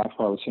 going back to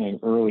what I was saying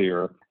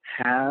earlier,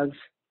 has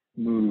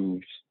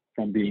moved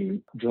from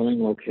being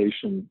drilling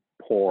location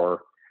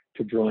poor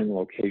to drilling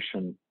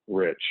location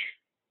rich.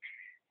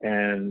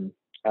 And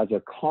as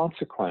a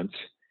consequence,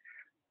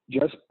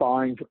 just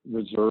buying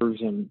reserves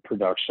in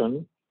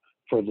production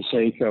for the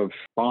sake of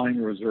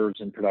buying reserves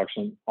in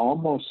production,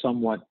 almost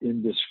somewhat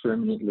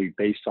indiscriminately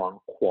based on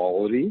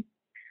quality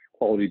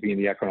being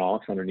the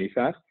economics underneath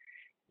that,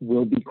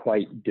 will be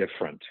quite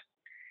different.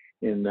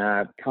 In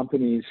that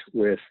companies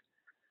with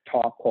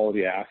top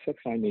quality assets,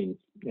 I mean,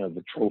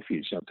 the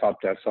trophies,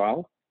 top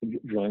decile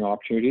drilling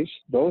opportunities,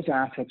 those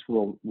assets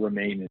will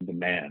remain in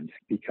demand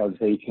because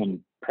they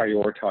can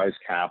prioritize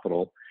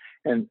capital,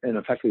 and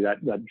effectively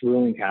that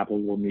drilling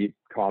capital will meet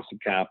cost of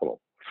capital.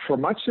 For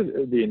much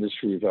of the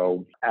industry,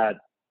 though, at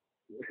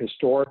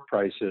historic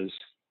prices,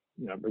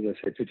 as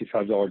I say,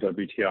 $55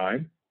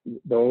 WTI,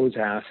 those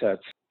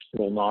assets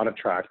will not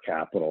attract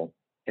capital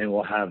and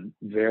will have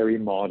very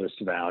modest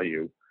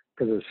value,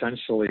 because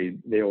essentially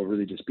they will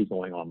really just be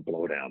going on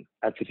blowdown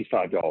at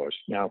 $55.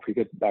 Now, if we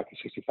get back to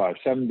 65,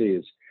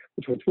 70,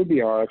 which would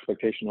be our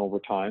expectation over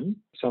time,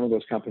 some of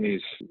those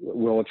companies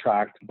will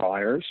attract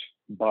buyers,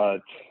 but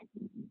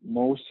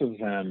most of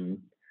them,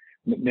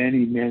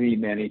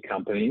 many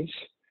companies,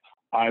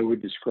 I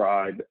would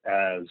describe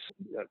as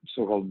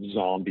so-called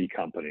zombie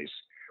companies,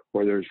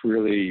 where there's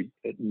really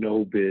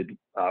no bid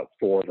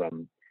for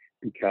them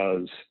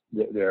because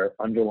their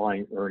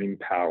underlying earning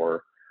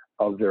power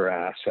of their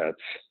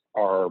assets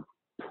are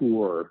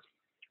poor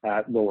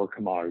at lower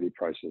commodity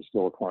prices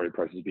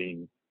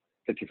being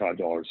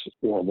 $55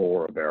 or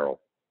lower a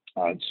barrel.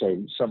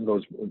 So some of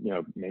those,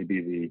 may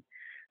be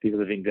the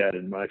living dead.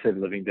 And when I say the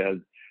living dead,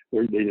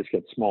 they just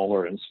get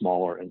smaller and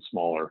smaller and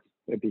smaller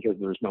because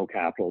there's no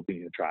capital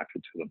being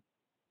attracted to them.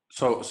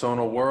 So in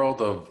a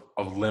world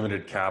of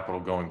limited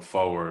capital going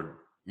forward,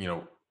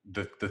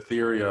 the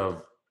theory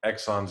of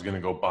Exxon's going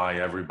to go buy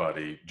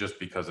everybody just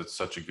because it's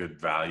such a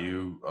good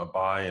value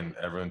buy and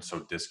everyone's so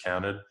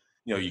discounted.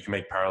 You can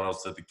make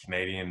parallels to the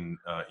Canadian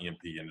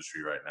E&P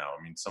industry right now.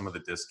 I mean, some of the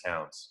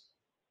discounts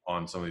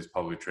on some of these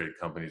publicly traded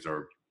companies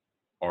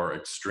are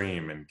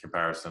extreme in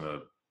comparison to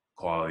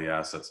quality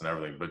assets and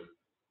everything. But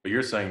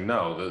you're saying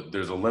no,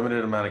 there's a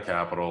limited amount of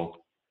capital,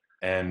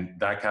 and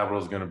that capital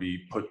is going to be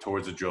put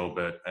towards a drill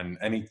bit, and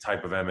any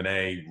type of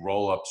M&A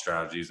roll-up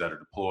strategies that are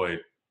deployed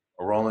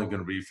are only going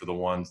to be for the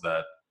ones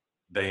that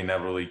they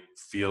inevitably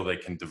feel they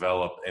can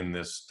develop in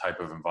this type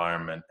of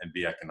environment and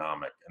be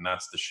economic. And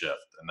that's the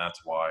shift. And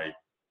that's why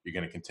you're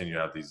going to continue to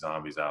have these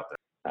zombies out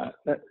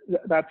there.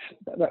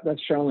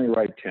 That's certainly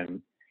right,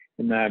 Tim,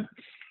 in that,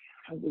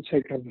 let's say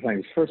a couple of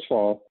things. First of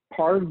all,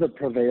 part of the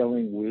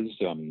prevailing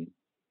wisdom,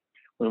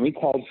 when we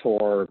called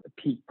for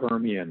peak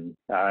Permian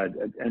at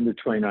end of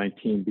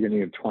 2019,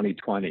 beginning of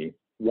 2020,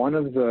 one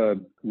of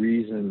the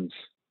reasons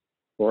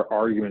or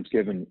arguments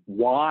given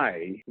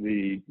why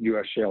the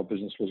U.S. shale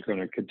business was going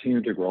to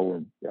continue to grow,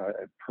 or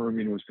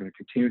Permian was going to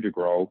continue to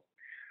grow,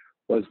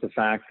 was the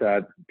fact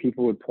that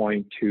people would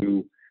point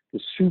to the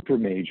super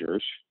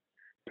majors,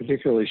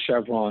 particularly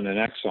Chevron and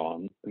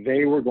Exxon.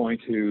 They were going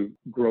to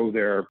grow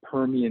their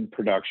Permian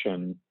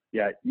production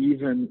yeah,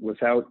 even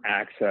without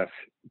access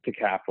to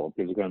capital,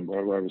 because again, what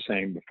I was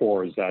saying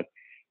before is that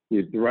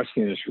the rest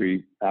of the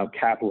industry,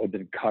 capital had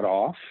been cut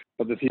off.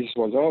 But the thesis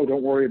was, oh,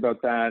 don't worry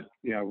about that.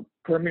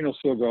 Permian will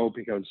still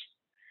because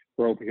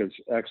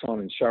Exxon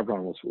and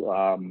Chevron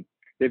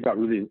they've got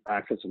really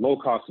access to low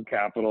cost of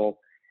capital,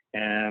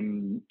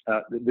 and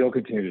they'll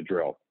continue to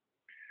drill.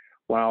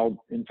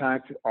 Well, in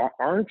fact,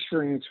 our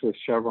experience with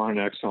Chevron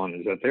and Exxon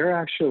is that they're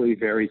actually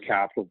very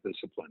capital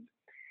disciplined.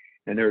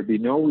 And there would be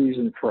no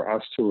reason for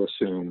us to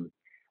assume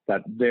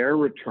that their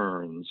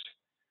returns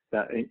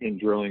that in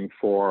drilling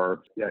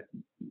for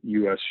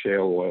U.S.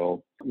 shale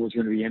oil was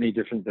going to be any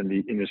different than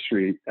the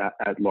industry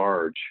at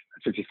large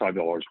at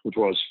 $55, which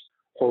was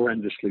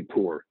horrendously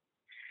poor.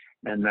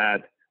 And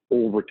that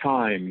over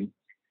time,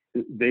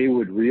 they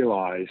would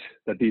realize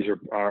that these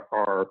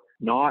are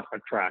not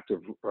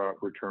attractive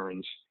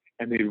returns,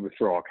 and they would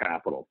withdraw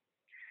capital.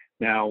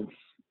 Now,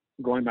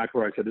 going back to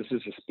what I said, this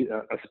is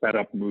a sped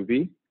up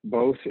movie,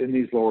 both in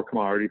these lower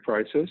commodity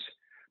prices.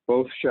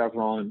 Both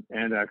Chevron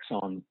and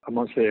Exxon,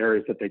 amongst the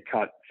areas that they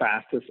cut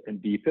fastest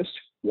and deepest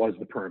was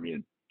the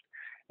Permian.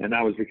 And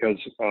that was because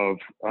of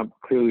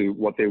clearly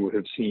what they would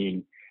have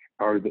seen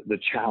are the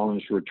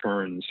challenged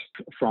returns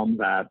from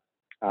that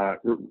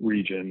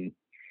region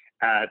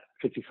at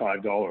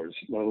 $55,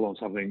 let alone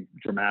something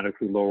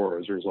dramatically lower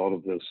as a result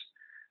of this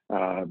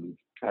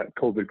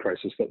COVID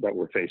crisis that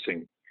we're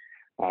facing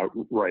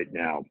right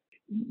now.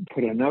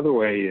 Put another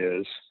way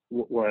is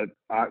what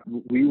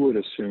we would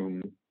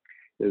assume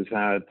is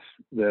that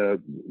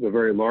the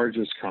very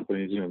largest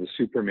companies, the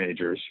super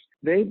majors,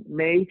 they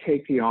may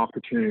take the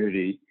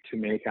opportunity to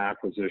make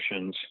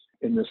acquisitions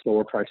in this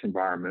lower price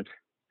environment.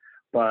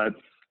 But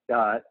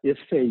if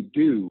they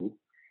do,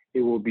 it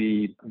will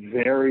be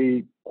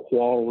very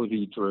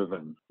quality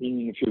driven.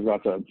 Meaning, if you've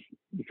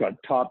got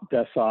top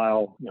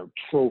decile,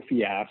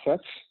 trophy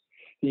assets,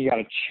 you got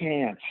a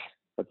chance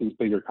that these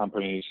bigger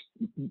companies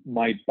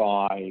might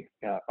buy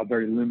a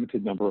very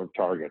limited number of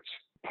targets.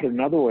 Put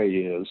another way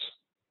is,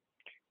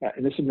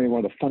 and this is maybe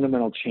one of the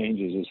fundamental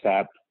changes, is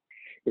that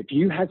if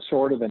you had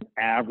sort of an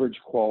average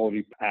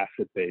quality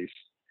asset base,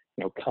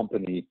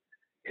 company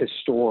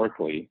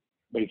historically,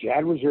 but if you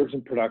had reserves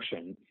in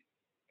production,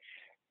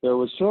 there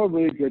was still a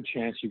really good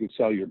chance you could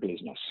sell your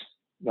business.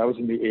 That was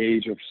in the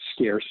age of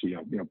scarcity,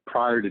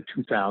 prior to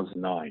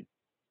 2009.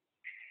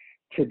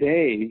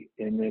 Today,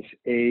 in this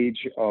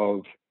age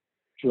of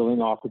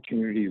drilling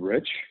opportunity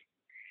rich,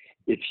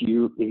 if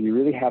you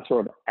really have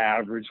sort of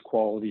average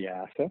quality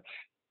assets,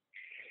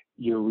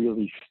 you're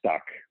really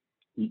stuck.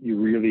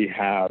 You really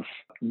have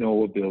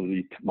no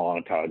ability to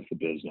monetize the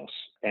business.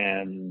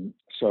 And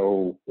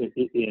so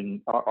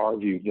in our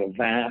view, the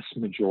vast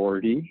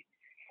majority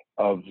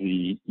of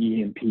the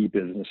E&P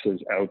businesses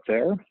out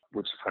there,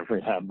 which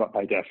have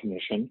by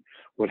definition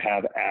would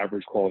have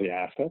average quality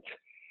assets,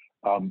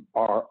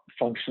 are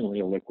functionally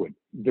illiquid.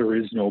 There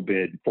is no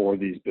bid for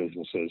these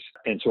businesses.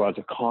 And so as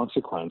a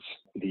consequence,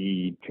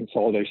 the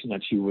consolidation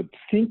that you would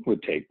think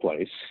would take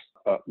place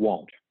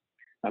won't.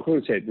 I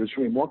would say there's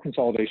really more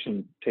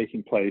consolidation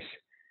taking place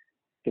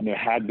than there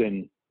had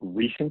been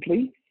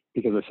recently,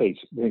 because I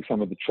think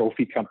some of the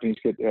trophy companies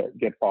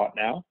get bought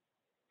now.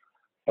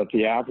 But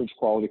the average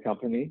quality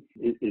company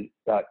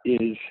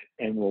is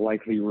and will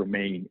likely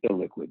remain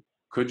illiquid.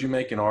 Could you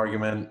make an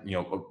argument,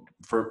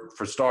 for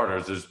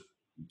starters, there's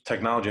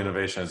technology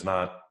innovation is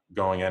not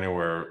going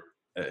anywhere.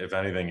 If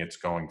anything, it's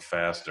going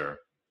faster.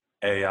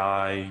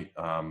 AI,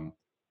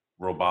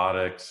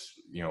 robotics,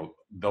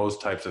 those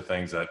types of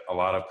things that a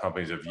lot of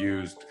companies have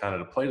used kind of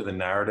to play to the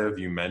narrative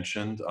you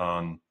mentioned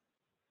on,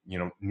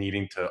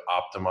 needing to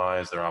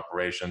optimize their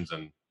operations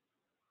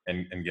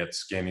and get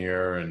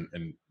skinnier and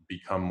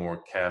become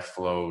more cash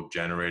flow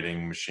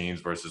generating machines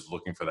versus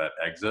looking for that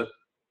exit.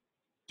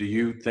 Do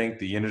you think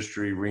the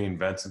industry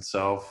reinvents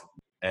itself?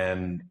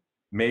 And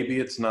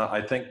maybe it's not,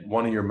 I think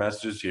one of your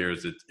messages here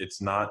is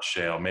it's not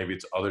shale, maybe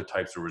it's other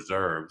types of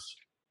reserves,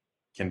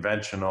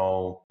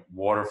 conventional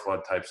water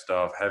flood type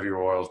stuff,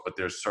 heavier oils, but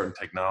there's certain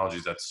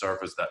technologies that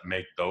surface that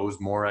make those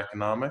more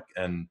economic,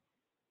 and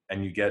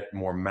you get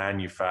more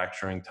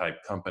manufacturing type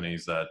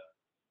companies that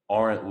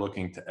aren't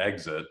looking to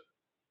exit,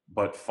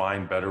 but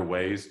find better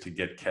ways to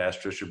get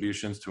cash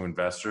distributions to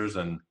investors,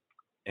 and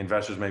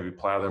investors maybe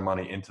plow their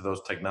money into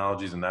those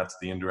technologies, and that's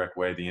the indirect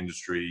way the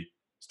industry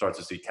starts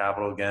to see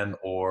capital again.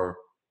 Or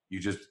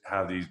you just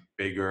have these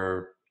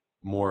bigger,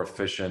 more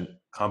efficient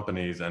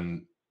companies,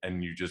 and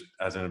you just,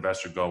 as an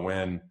investor, go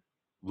in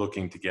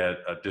looking to get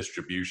a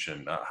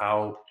distribution.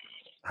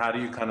 How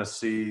do you kind of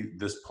see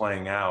this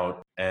playing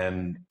out?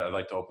 And I'd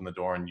like to open the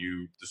door on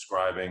you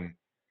describing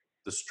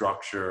the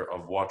structure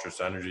of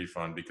Waterous Energy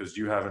Fund, because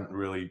you haven't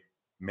really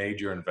made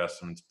your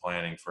investments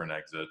planning for an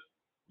exit.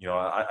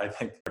 I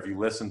think if you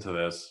listen to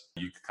this,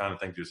 you could kind of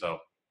think to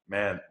yourself,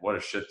 man, what a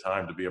shit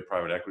time to be a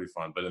private equity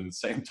fund. But in the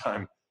same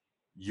time,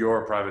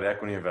 you're a private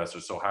equity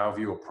investor. So how have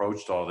you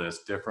approached all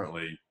this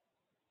differently?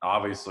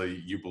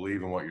 Obviously, you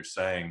believe in what you're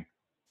saying,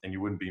 and you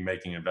wouldn't be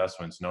making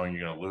investments knowing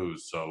you're going to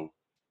lose. So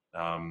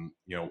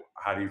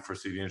how do you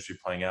foresee the industry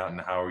playing out,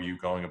 and how are you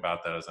going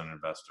about that as an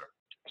investor?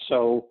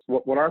 So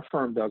what our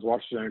firm does,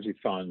 Washington Energy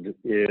Fund,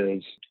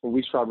 is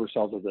we describe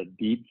ourselves as a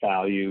deep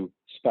value,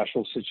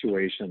 special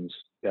situations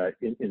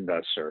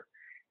investor.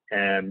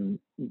 And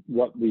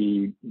what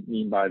we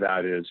mean by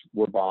that is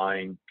we're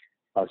buying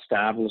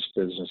established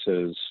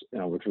businesses,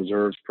 with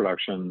reserves,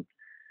 production,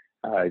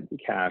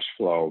 cash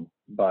flow,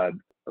 but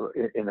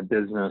in a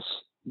business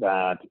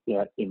that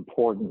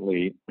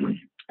importantly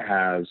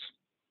has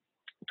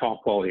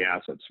top quality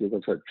assets. We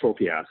look at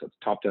trophy assets,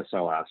 top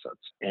decile assets.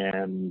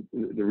 And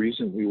the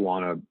reason we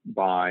want to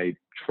buy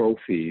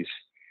trophies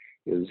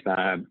is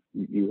that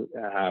you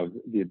have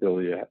the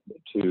ability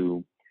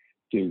to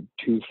do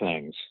two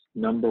things.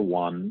 Number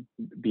one,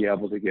 be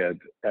able to get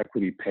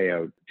equity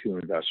payout to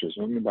investors.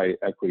 What I mean by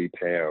equity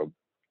payout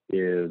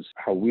is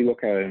how we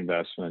look at an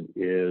investment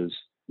is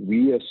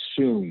we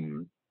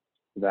assume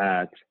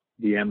that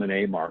the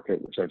M&A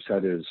market, which I've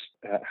said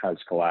has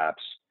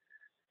collapsed,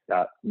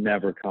 that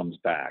never comes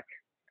back.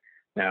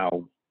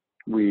 Now,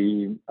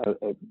 we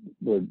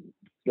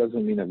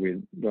doesn't mean that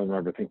we don't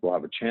ever think we'll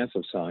have a chance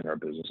of selling our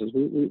businesses.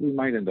 We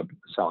might end up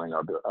selling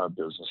our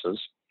businesses.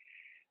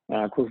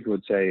 Of course, we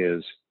would say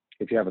is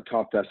if you have a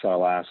top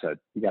decile asset,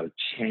 you got a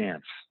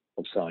chance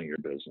of selling your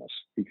business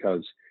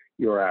because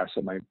your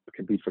asset might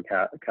compete for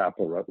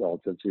capital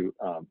relative to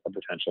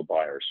potential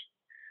buyers.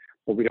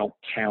 But we don't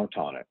count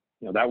on it.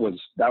 That was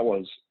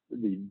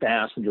the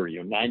vast majority,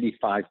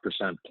 95%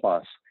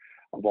 plus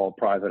of all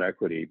private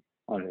equity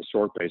on a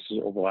historic basis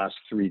over the last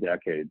 3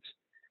 decades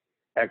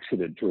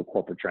exited through a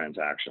corporate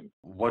transaction.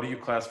 What do you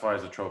classify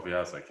as a trophy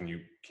asset? Can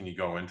you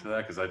go into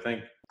that? Because I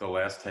think the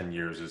last 10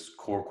 years is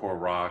core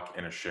rock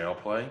and a shale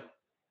play.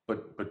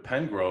 But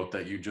Pengrowth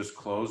that you just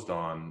closed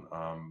on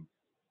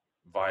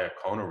via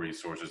Kona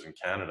Resources in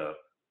Canada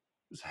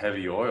is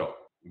heavy oil,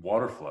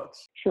 water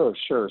floods. Sure.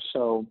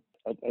 So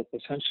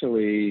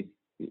essentially,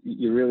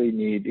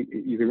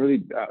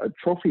 a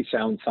trophy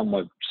sounds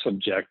somewhat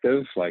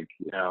subjective, like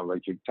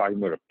you're talking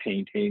about a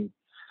painting.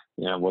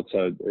 What's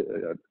a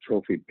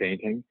trophy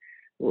painting,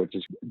 which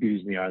is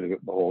beauty in the eye of the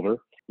beholder.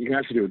 You can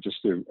actually do it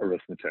just through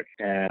arithmetic.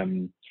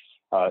 And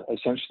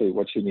essentially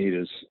what you need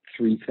is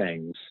 3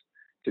 things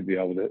to be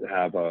able to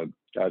have a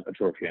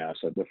trophy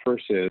asset. The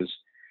first is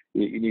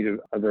you need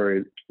a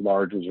very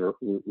large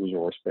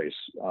resource base,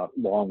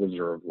 long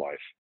reserve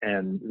life.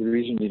 And the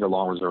reason you need a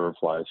long reserve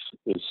life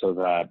is so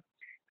that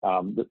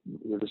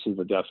this is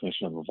the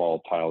definition of a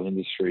volatile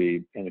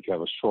industry. And if you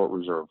have a short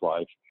reserve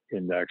life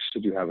index,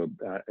 should you have a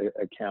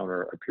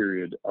counter a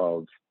period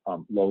of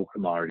low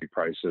commodity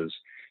prices,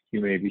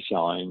 you may be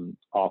selling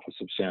off a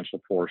substantial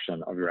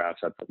portion of your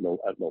assets at low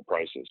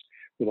prices.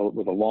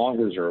 With a long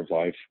reserve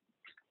life,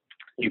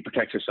 you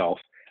protect yourself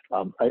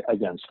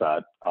against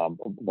that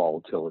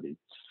volatility.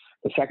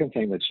 The second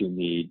thing that you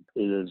need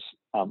is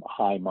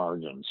high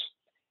margins.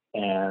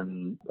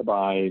 And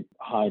by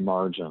high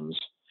margins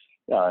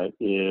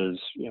is,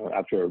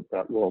 after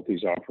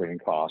royalties, operating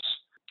costs,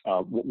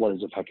 what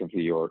is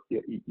effectively your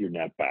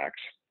net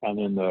backs. And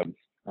then the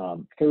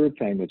third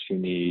thing that you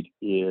need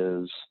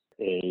is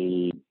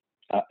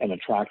an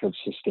attractive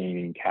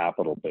sustaining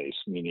capital base,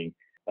 meaning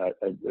a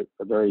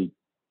very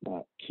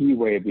key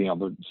way of being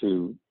able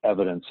to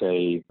evidence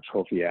a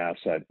trophy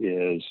asset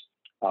is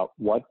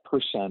what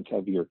percent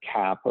of your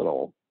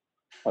capital,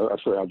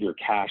 of your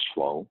cash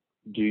flow,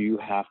 do you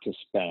have to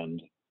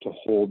spend to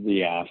hold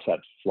the asset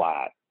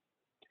flat?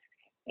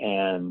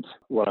 And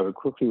what I would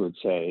quickly would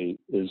say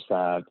is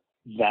that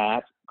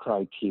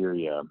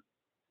criteria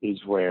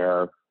is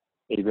where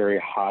a very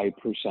high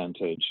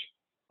percentage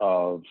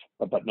of,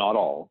 but not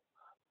all,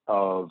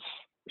 of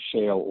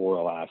shale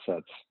oil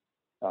assets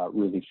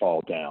really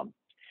fall down,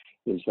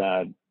 is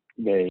that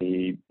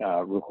they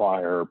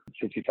require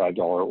 $55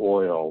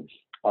 oil.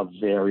 A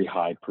very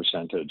high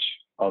percentage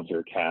of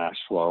their cash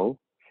flow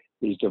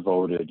is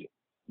devoted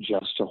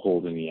just to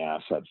holding the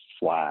asset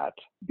flat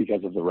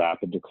because of the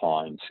rapid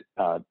declines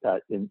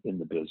in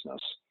the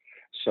business.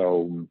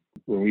 So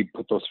when we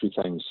put those 3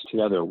 things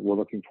together, we're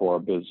looking for a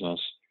business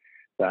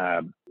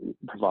that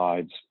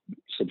provides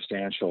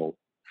substantial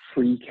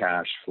free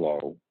cash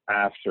flow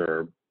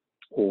after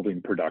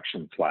holding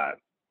production flat.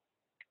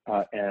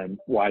 And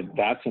why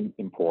that's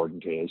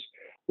important is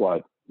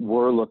what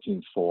we're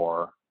looking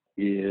for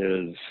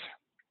is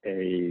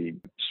a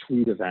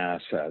suite of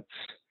assets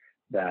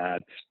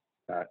that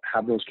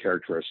have those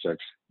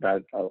characteristics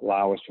that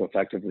allow us to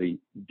effectively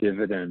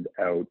dividend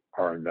out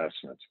our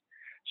investments.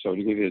 So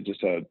to give you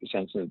just a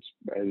sense, it's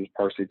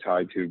partially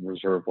tied to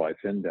reserve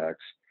life index,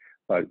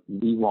 but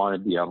we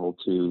want to be able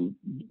to,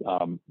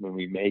 when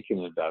we make an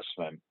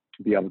investment,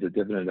 be able to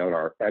dividend out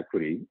our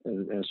equity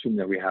and assume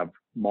that we have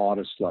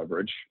modest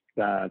leverage,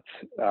 that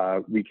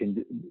we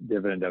can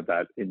dividend out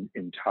that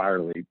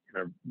entirely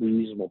in a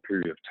reasonable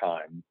period of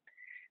time.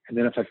 And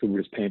then effectively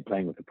we're just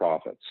playing with the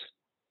profits.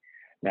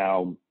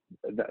 Now,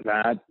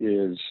 that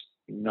is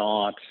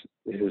not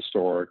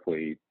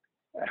historically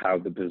how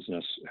the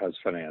business has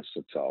financed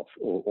itself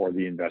or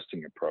the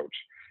investing approach.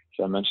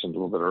 So I mentioned a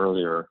little bit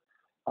earlier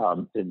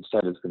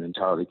Instead, it's been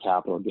entirely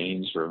capital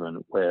gains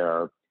driven,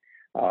 where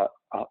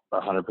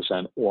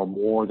 100% or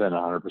more than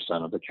 100%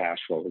 of the cash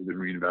flow has been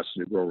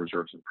reinvested to grow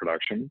reserves and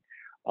production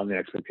on the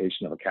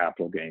expectation of a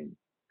capital gain.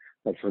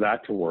 But for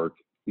that to work,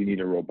 you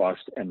need a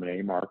robust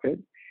M&A market,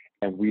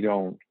 and we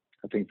don't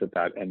think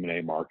that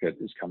M&A market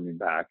is coming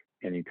back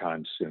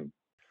anytime soon.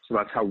 So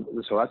that's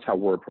how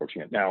we're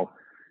approaching it. Now,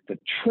 the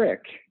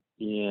trick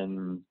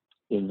in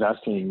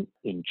investing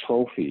in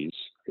trophies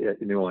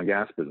in the oil and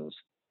gas business,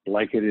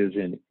 like it is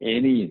in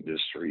any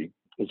industry,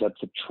 is that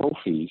the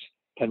trophies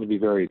tend to be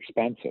very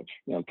expensive.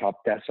 Top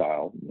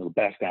decile, the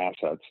best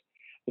assets.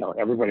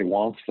 Everybody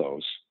wants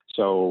those.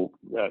 So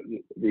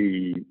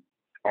the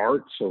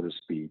art, so to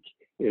speak,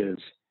 is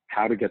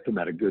how to get them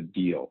at a good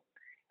deal,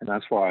 and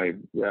that's why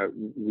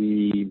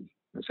we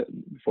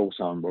focus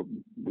on what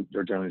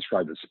they're generally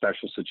described as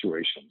special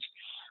situations,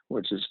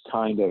 which is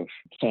kind of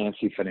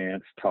fancy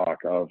finance talk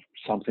of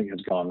something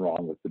has gone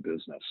wrong with the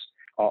business.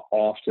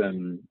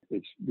 Often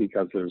it's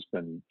because there's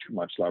been too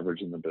much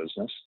leverage in the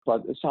business,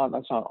 but that's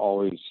not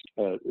always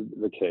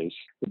the case.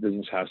 The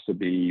business has to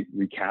be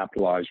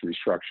recapitalized,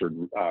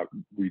 restructured,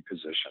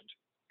 repositioned.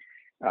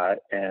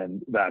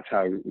 And that's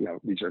how,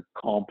 these are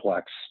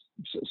complex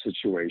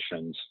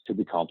situations. To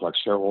be complex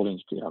shareholdings,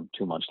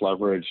 too much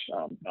leverage,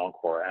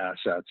 non-core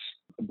assets,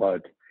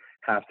 but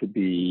have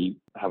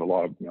a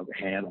lot of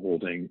hand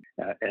holding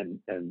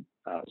and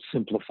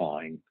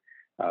simplifying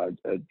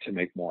to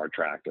make more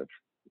attractive.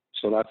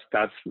 So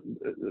that's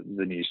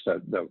the niche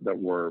that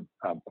we're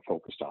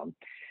focused on.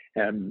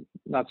 And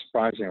not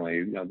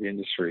surprisingly, the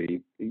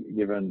industry,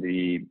 given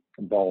the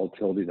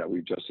volatility that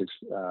we've just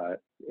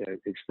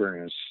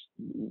experienced,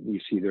 we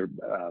see the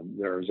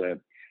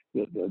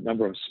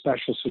number of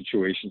special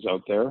situations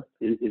out there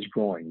is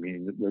growing,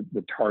 meaning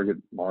the target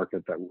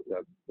market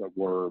that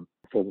we're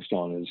focused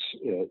on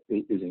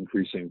is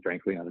increasing,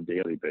 frankly, on a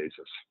daily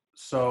basis.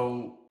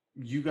 So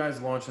you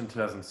guys launched in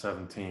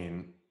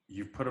 2017.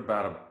 You've put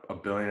about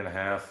 $1.5 billion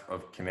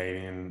of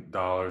Canadian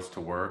dollars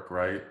to work,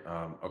 right,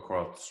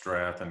 across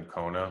Strath and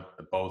Kona,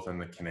 both in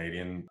the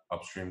Canadian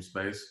upstream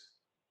space.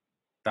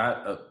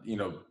 That,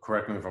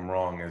 correct me if I'm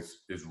wrong,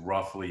 is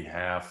roughly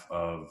half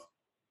of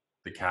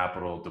the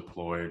capital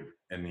deployed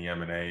in the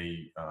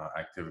M&A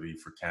activity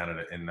for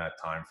Canada in that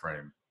time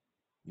frame.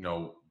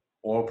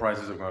 Oil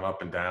prices have gone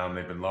up and down.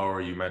 They've been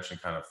lower. You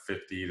mentioned kind of $50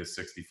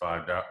 to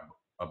 $65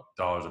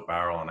 a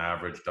barrel on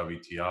average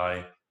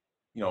WTI.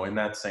 In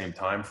that same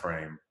time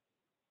frame,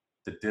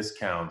 the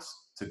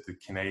discounts to the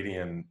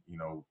Canadian,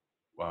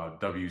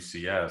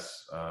 WCS,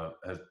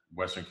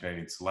 Western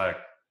Canadian Select,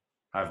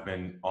 have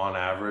been on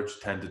average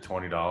 $10 to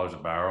 $20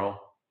 a barrel,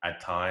 at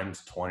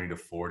times 20 to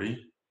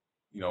 40.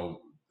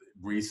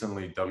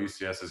 Recently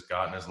WCS has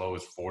gotten as low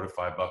as $4 to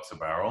 $5 a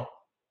barrel.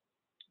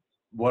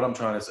 What I'm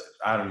trying to say,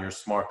 Adam, you're a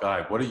smart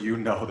guy. What do you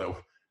know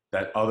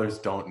that others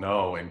don't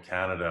know in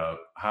Canada?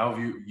 How have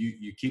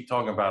you keep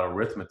talking about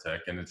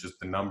arithmetic, and it's just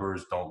the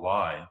numbers don't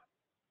lie.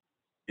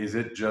 Is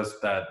it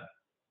just that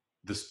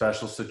the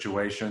special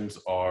situations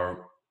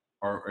are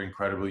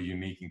incredibly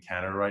unique in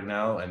Canada right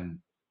now, and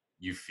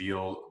you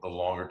feel the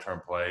longer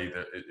term play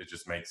that it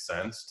just makes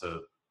sense to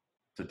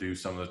do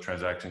some of the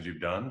transactions you've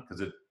done?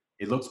 Because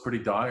it looks pretty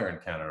dire in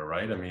Canada,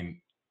 right? I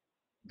mean,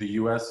 the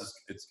U.S.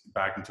 it's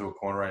back into a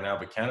corner right now,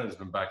 but Canada's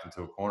been back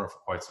into a corner for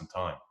quite some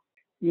time.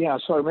 Yeah,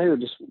 so I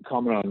maybe just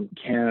comment on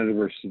Canada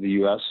versus the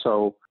U.S.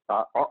 So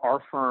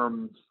our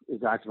firm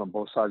is active on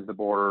both sides of the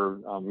border.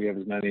 We have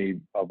as many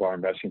of our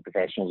investing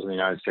professionals in the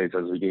United States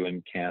as we do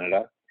in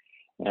Canada.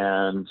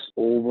 And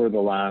over the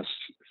last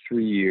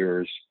 3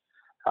 years,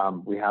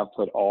 we have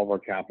put all of our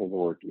capital to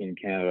work in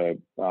Canada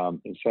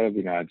instead of the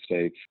United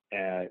States,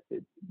 and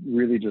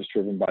really just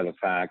driven by the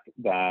fact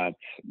that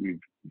we've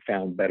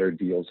found better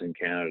deals in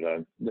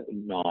Canada,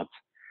 not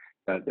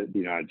the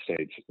United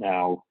States.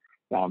 Now,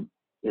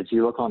 if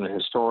you look on a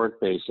historic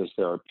basis,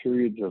 there are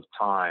periods of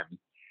time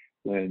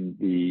when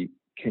the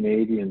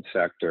Canadian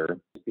sector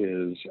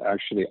is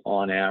actually,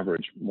 on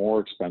average, more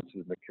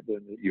expensive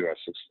than the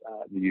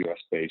U.S.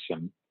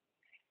 basin.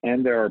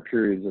 And there are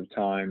periods of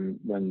time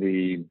when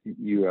the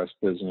U.S.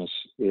 business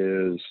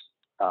is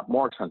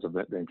more expensive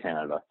than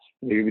Canada.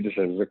 Maybe just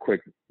as a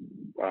quick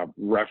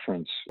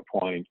reference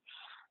point,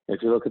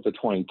 if you look at the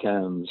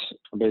 2010s,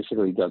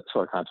 basically that's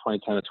kind of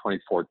 2010 to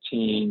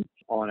 2014,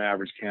 on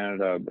average,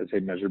 Canada, say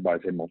measured by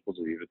multiples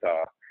of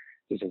EBITDA,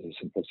 just as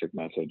a simplistic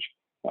message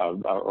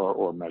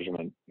or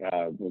measurement,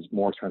 was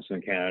more expensive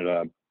than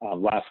Canada.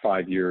 Last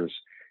 5 years,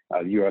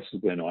 the U.S. has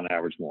been on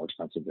average more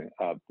expensive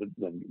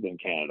than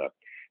Canada.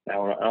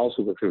 Now, I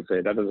also would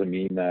say that doesn't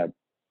mean that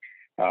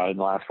in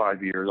the last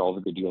 5 years all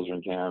the good deals are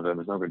in Canada and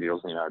there's no good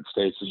deals in the United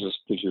States. It just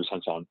gives you a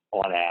sense on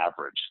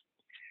average.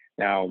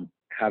 Now,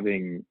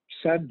 having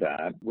said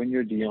that, when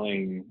you're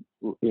dealing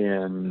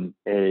in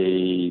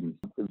a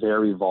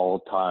very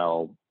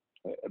volatile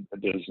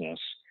business,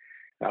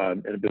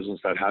 in a business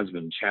that has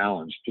been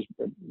challenged, just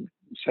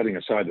setting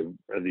aside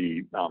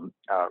the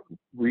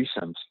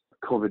recent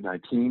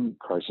COVID-19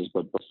 crisis,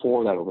 but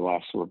before that, over the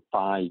last sort of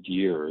 5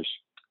 years,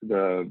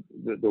 the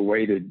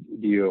way to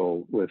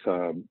deal with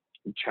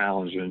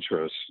challenged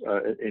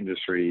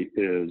industry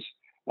is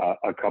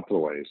a couple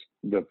of ways.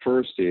 The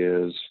first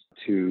is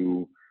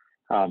to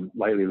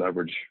lightly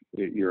leverage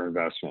your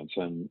investments.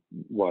 And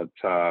what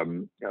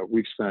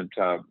we've spent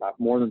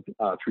more than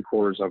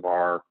 3/4 of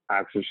our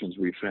acquisitions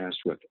we financed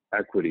with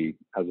equity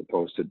as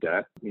opposed to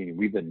debt. Meaning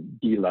we've been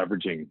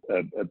deleveraging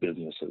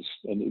businesses.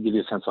 And to give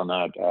you a sense on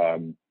that,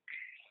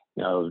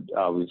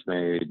 we've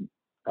made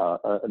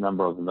a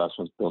number of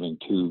investments building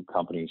two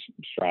companies,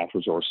 Strath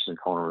Resources and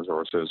Kona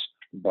Resources.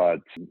 But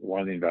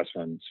one of the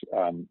investments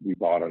we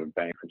bought out of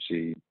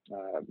bankruptcy,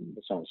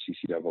 it's on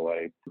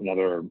CCAA.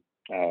 Another,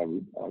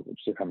 which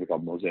is a company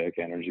called Mosaic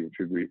Energy, which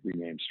we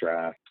renamed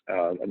Strath.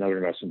 Another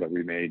investment that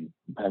we made,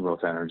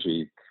 Pengrowth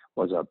Energy,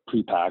 was a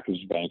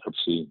prepackaged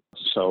bankruptcy.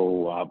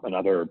 So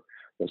another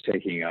was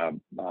taking a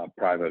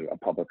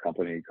public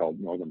company called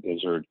Northern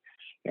Blizzard.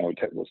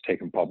 Was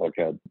taken public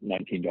at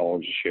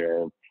 $19 a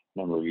share a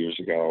number of years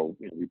ago.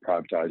 We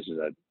privatized it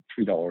at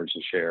 $3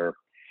 a share.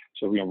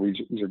 So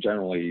these are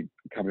generally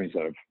companies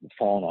that have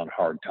fallen on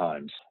hard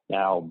times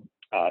now,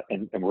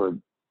 and we're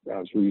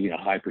using a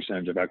high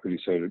percentage of equity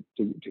so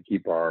to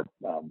keep our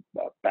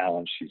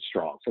balance sheet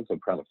strong. So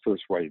that's kind of the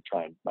first way to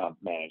try and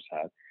manage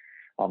that.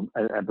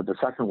 But the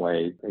second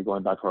way,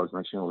 going back to what I was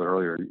mentioning a little bit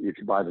earlier, if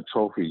you buy the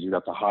trophies, you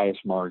got the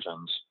highest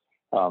margins.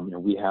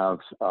 We have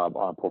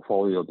on a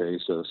portfolio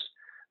basis,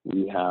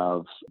 we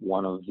have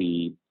one of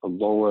the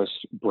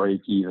lowest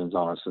break evens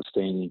on a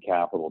sustaining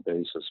capital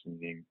basis,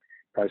 meaning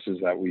prices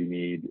that we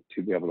need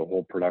to be able to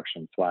hold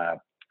production flat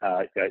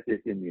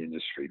in the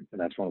industry.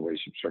 And that's one of the ways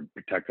you sort of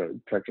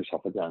protect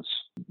yourself against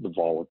the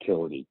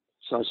volatility.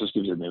 So that just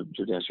gives you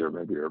to answer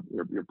maybe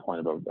your point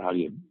about how do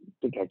you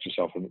protect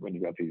yourself when you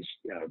got these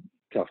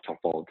tough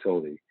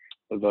volatility.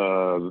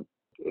 The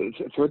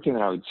third thing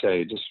that I would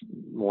say, just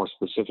more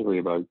specifically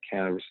about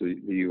Canada versus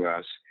the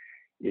U.S.,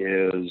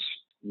 is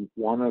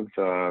one of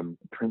the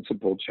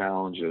principal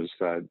challenges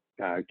that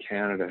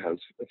Canada has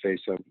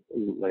faced of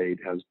late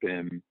has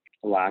been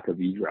a lack of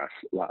egress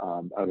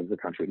out of the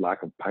country,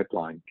 lack of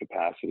pipeline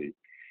capacity.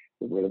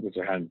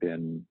 There hadn't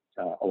been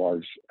a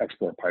large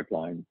export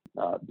pipeline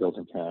built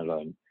in Canada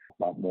in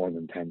about more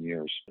than 10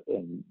 years.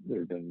 And there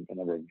have been a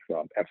number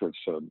of efforts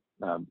to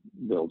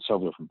build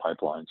several different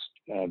pipelines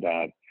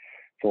that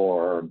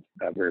for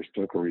various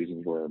political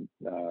reasons were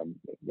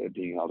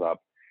being held up.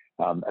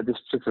 At this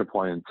particular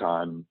point in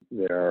time,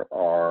 there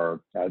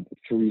are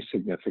 3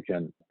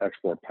 significant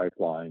export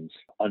pipelines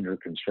under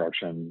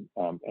construction,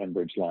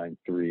 Enbridge Line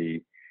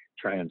 3,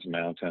 Trans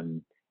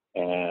Mountain,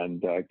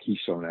 and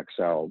Keystone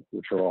XL,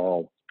 which are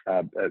all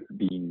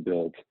being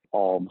built,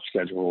 all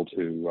scheduled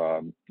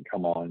to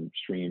come on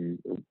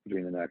stream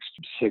between the next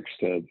 6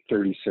 to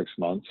 36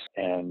 months.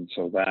 And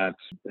so that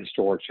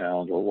historic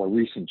challenge or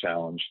recent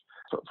challenge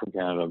from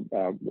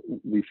Canada,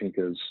 we think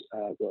is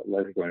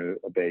likely going to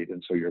abate.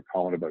 And so your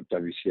comment about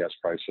WCS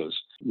prices,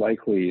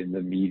 likely in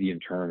the medium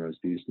term as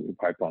these new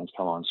pipelines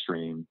come on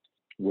stream,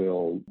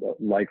 will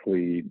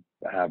likely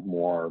have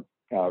more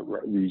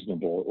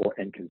reasonable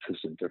and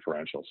consistent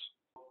differentials.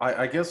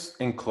 I guess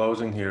in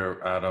closing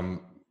here,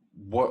 Adam,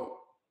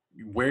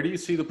 where do you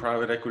see the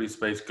private equity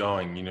space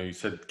going? You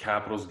said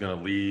capital's going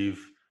to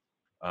leave,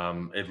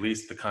 at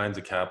least the kinds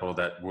of capital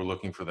that we're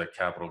looking for, that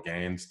capital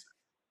gains.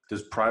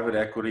 Does private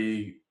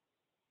equity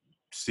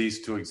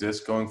cease to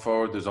exist going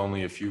forward? There's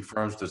only a few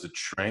firms. Does it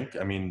shrink?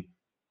 I mean,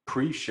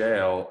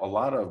 pre-shale, a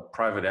lot of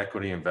private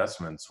equity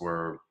investments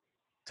were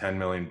 $10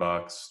 million,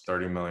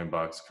 $30 million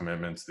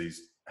commitments,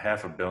 these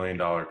 $500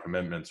 million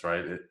commitments,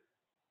 right?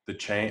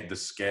 The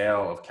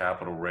scale of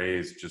capital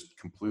raised just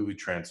completely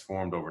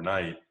transformed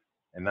overnight.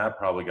 And that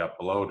probably got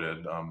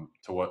bloated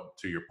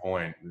to your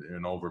point,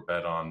 an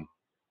overbet on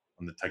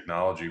the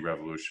technology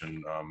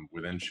revolution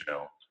within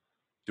shale.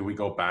 Do we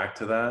go back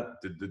to that?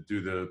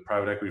 Do the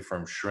private equity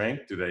firms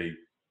shrink? Do they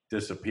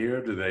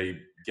disappear? Do they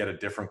get a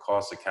different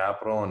cost of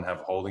capital and have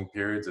holding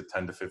periods of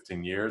 10 to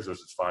 15 years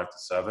versus 5 to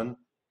 7?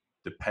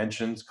 Do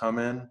pensions come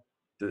in?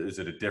 Is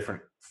it a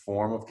different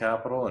form of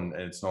capital and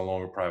it's no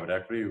longer private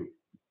equity?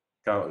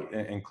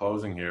 In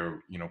closing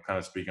here, kind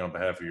of speaking on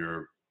behalf of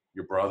your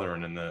brother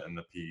and in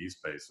the PE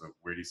space,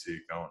 where do you see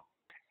it going?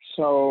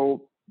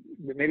 So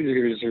maybe to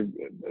give you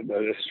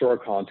the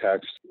historic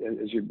context,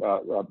 as you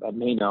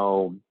may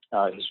know,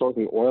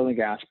 historically, oil and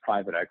gas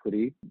private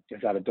equity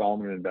has had a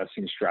dominant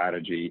investing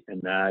strategy, and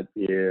that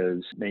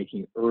is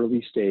making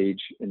early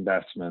stage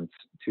investments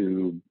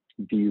to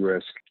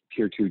de-risk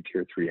tier 2,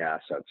 tier 3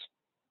 assets.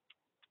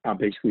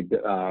 Basically,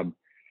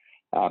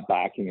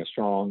 backing a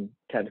strong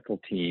technical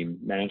team,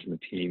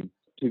 management team,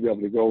 to be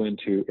able to go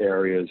into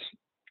areas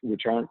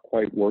which aren't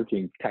quite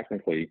working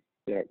technically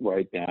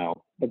right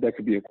now, but that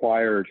could be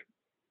acquired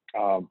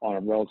on a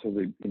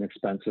relatively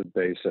inexpensive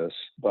basis,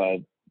 but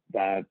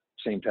that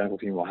same technical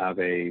team will have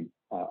a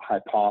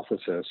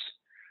hypothesis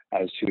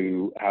as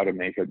to how to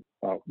make it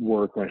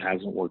work when it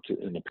hasn't worked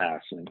in the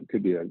past. And it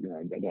could be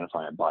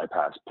identifying a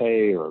bypass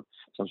pay or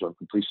some sort of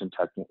completion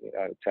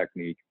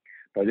technique.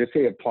 But if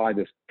they apply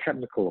this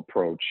technical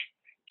approach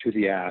to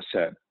the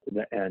asset,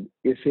 and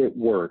if it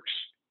works,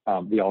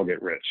 they all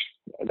get rich.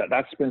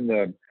 That's been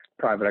the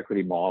private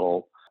equity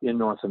model in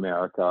North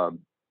America,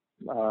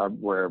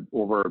 where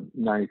over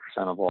 90%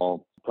 of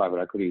all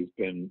private equity has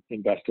been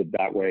invested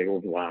that way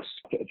over the last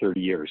 30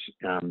 years.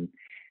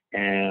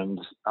 And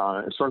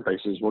on a sort of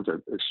basis, worked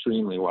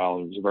extremely well.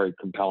 It was a very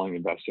compelling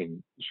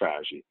investing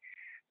strategy.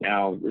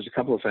 Now, there's a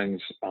couple of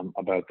things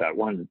about that.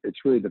 One,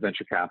 it's really the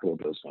venture capital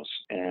business.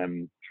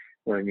 And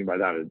what I mean by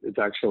that is it's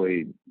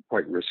actually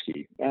quite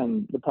risky.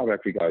 And the private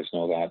equity guys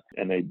know that,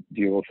 and they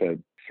deal with it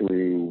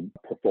through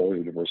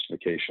portfolio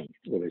diversification,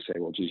 where they say,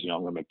 well, geez,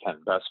 I'm going to make 10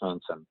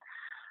 investments, and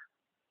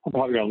I'm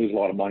probably going to lose a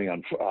lot of money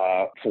on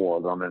 4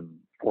 of them, and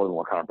 4 of them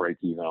will kind of break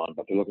even on,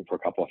 but they're looking for a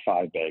couple of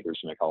 5-baggers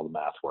to make all the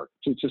math work.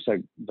 So it's just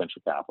like venture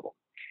capital.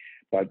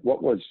 But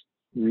what was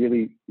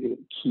really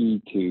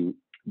key to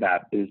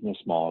that business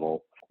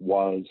model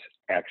was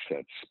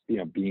exits,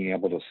 being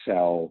able to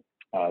sell,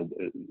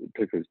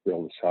 particularly be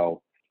able to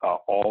sell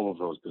all of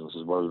those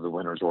businesses, whether the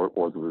winners or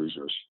the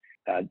losers.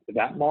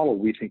 That model,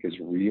 we think, is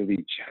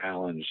really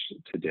challenged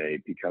today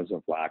because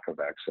of lack of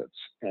exits.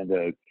 And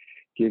to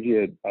give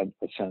you a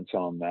sense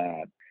on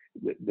that,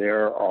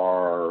 there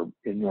are,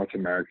 in North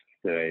America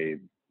today,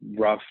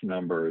 rough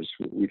numbers,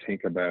 we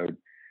think about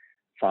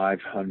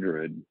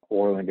 500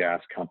 oil and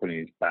gas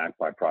companies backed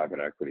by private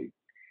equity.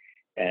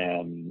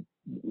 And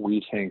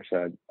we think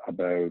that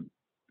about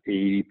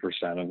 80%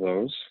 of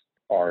those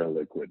are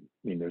illiquid.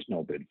 There's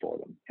no bid for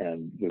them.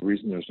 And the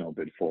reason there's no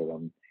bid for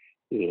them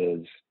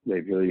is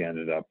they've really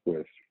ended up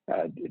with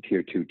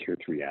tier 2, tier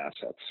 3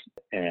 assets.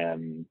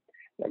 And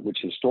which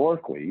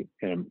historically,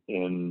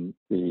 in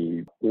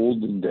the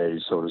olden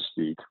days, so to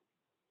speak,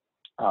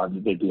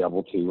 they'd be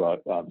able to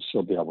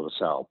still be able to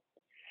sell.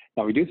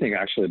 Now, we do think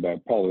actually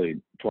about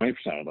probably 20%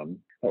 of them,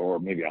 or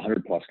maybe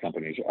 100 plus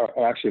companies,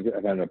 are actually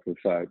have ended up with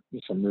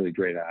some really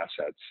great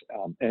assets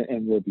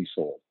and will be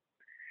sold.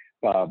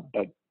 But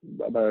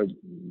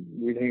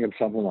we think of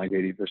something like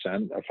 80%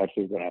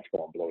 effectively going to have to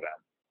go and blow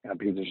down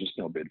because there's just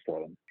no bid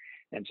for them.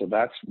 And so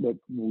that's what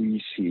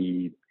we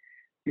see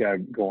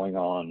going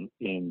on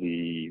in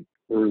the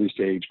early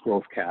stage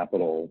growth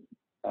capital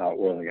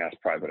oil and gas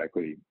private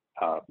equity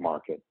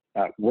market.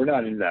 We're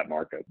not in that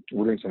market.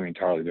 We're doing something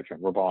entirely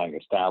different. We're buying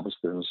established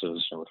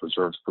businesses with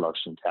reserves,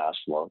 production, cash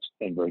flows,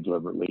 and very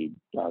deliberately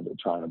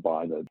trying to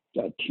buy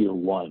the tier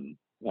 1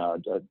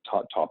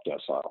 top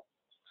decile.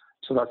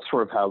 So that's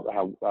sort of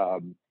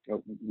how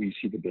we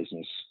see the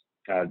business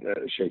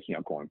shaking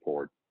out going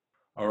forward.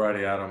 All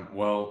righty, Adam.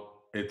 Well,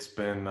 it's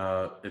been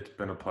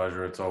a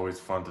pleasure. It's always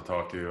fun to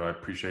talk to you. I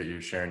appreciate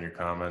you sharing your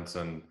comments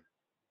and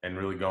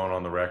really going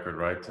on the record,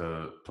 right,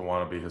 to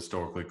want to be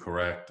historically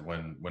correct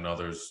when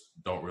others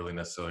don't really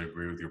necessarily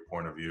agree with your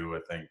point of view. I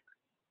think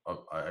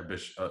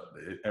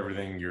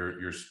everything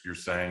you're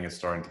saying is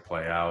starting to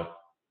play out,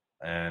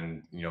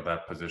 and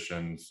that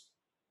positions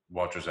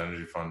Waterous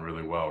Energy Fund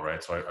really well,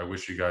 right? So I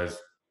wish you guys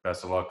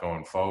best of luck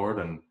going forward.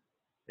 And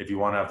if you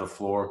want to have the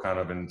floor, kind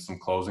of in some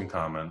closing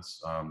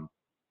comments,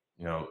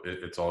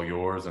 it's all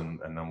yours, and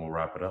then we'll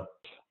wrap it up.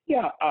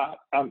 Yeah,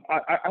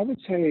 I would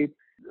say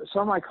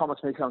some of my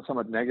comments may sound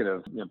somewhat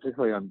negative,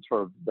 particularly on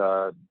sort of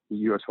the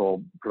U.S.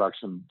 oil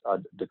production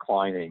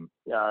declining.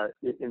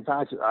 In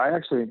fact, I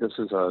actually think this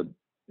is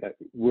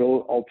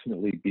will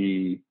ultimately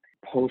be,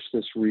 post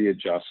this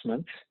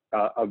readjustment,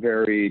 a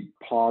very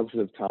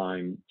positive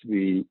time to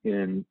be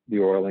in the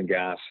oil and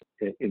gas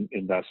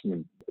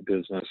investment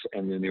business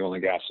and in the oil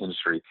and gas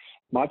industry.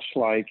 Much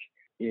like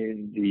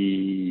in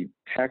the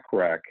tech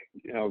wreck,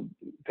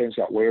 things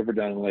got way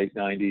overdone in the late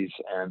 90s,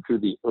 and through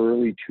the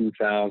early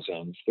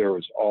 2000s, there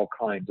was all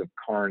kinds of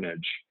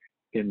carnage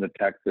in the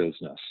tech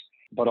business.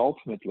 But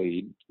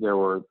ultimately, there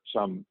were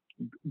some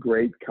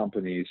great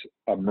companies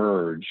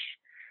emerge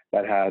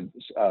that had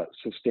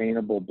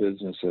sustainable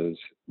businesses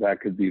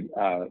that could be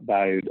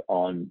valued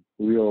on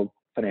real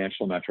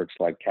financial metrics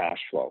like cash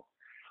flow.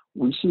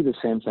 We see the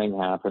same thing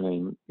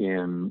happening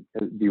in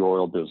the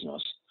oil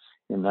business,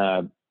 in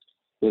that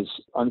this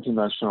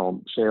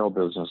unconventional shale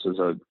business is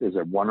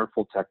a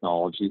wonderful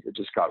technology. It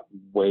just got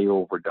way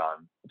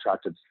overdone,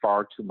 attracted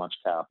far too much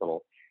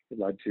capital. It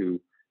led to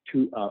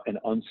an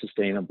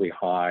unsustainably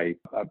high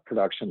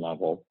production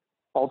level.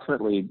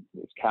 Ultimately,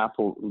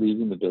 capital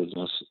leaving the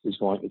business it's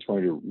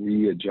going to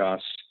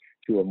readjust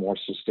to a more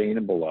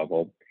sustainable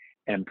level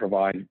and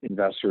provide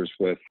investors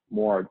with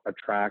more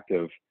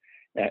attractive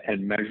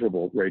and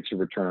measurable rates of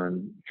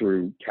return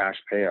through cash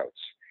payouts.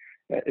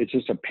 It's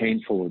just a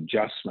painful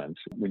adjustment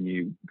when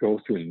you go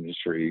through an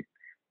industry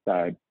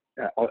that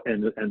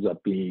ends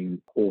up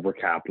being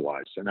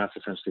overcapitalized, and that's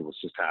essentially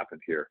what's just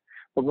happened here.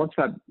 But once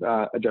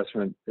that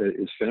adjustment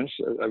is finished,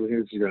 I think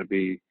this is going to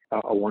be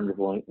a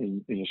wonderful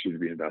industry to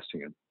be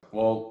investing in.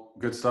 Well,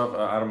 good stuff,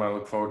 Adam. I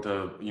look forward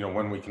to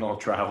when we can all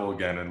travel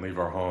again and leave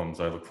our homes.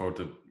 I look forward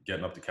to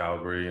getting up to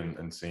Calgary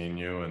and seeing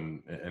you.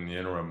 And in the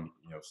interim,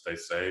 stay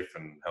safe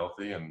and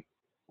healthy, and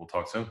we'll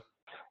talk soon.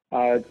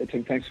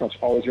 Tim, thanks so much.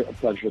 Always a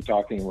pleasure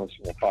talking with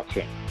you. We'll talk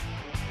soon.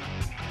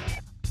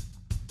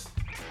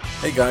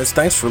 Hey guys,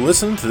 thanks for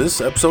listening to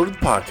this episode of the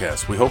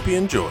podcast. We hope you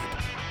enjoyed.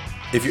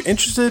 If you're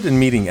interested in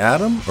meeting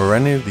Adam or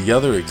any of the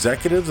other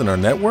executives in our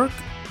network,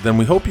 then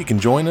we hope you can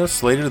join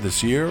us later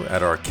this year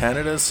at our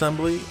Canada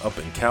Assembly up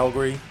in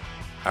Calgary,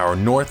 our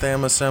North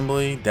Am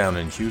Assembly down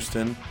in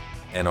Houston,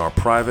 and our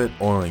private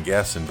oil and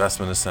gas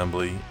investment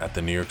assembly at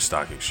the New York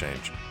Stock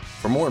Exchange.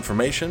 For more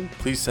information,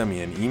 please send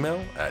me an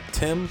email at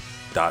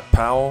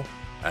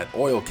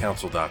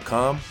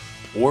tim.powell@oilcouncil.com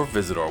or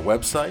visit our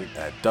website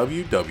at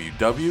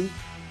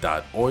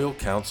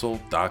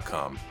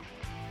www.oilcouncil.com.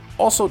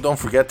 Also, don't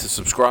forget to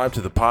subscribe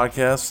to the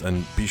podcast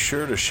and be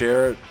sure to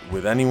share it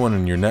with anyone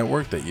in your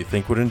network that you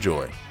think would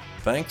enjoy.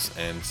 Thanks,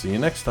 and see you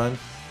next time.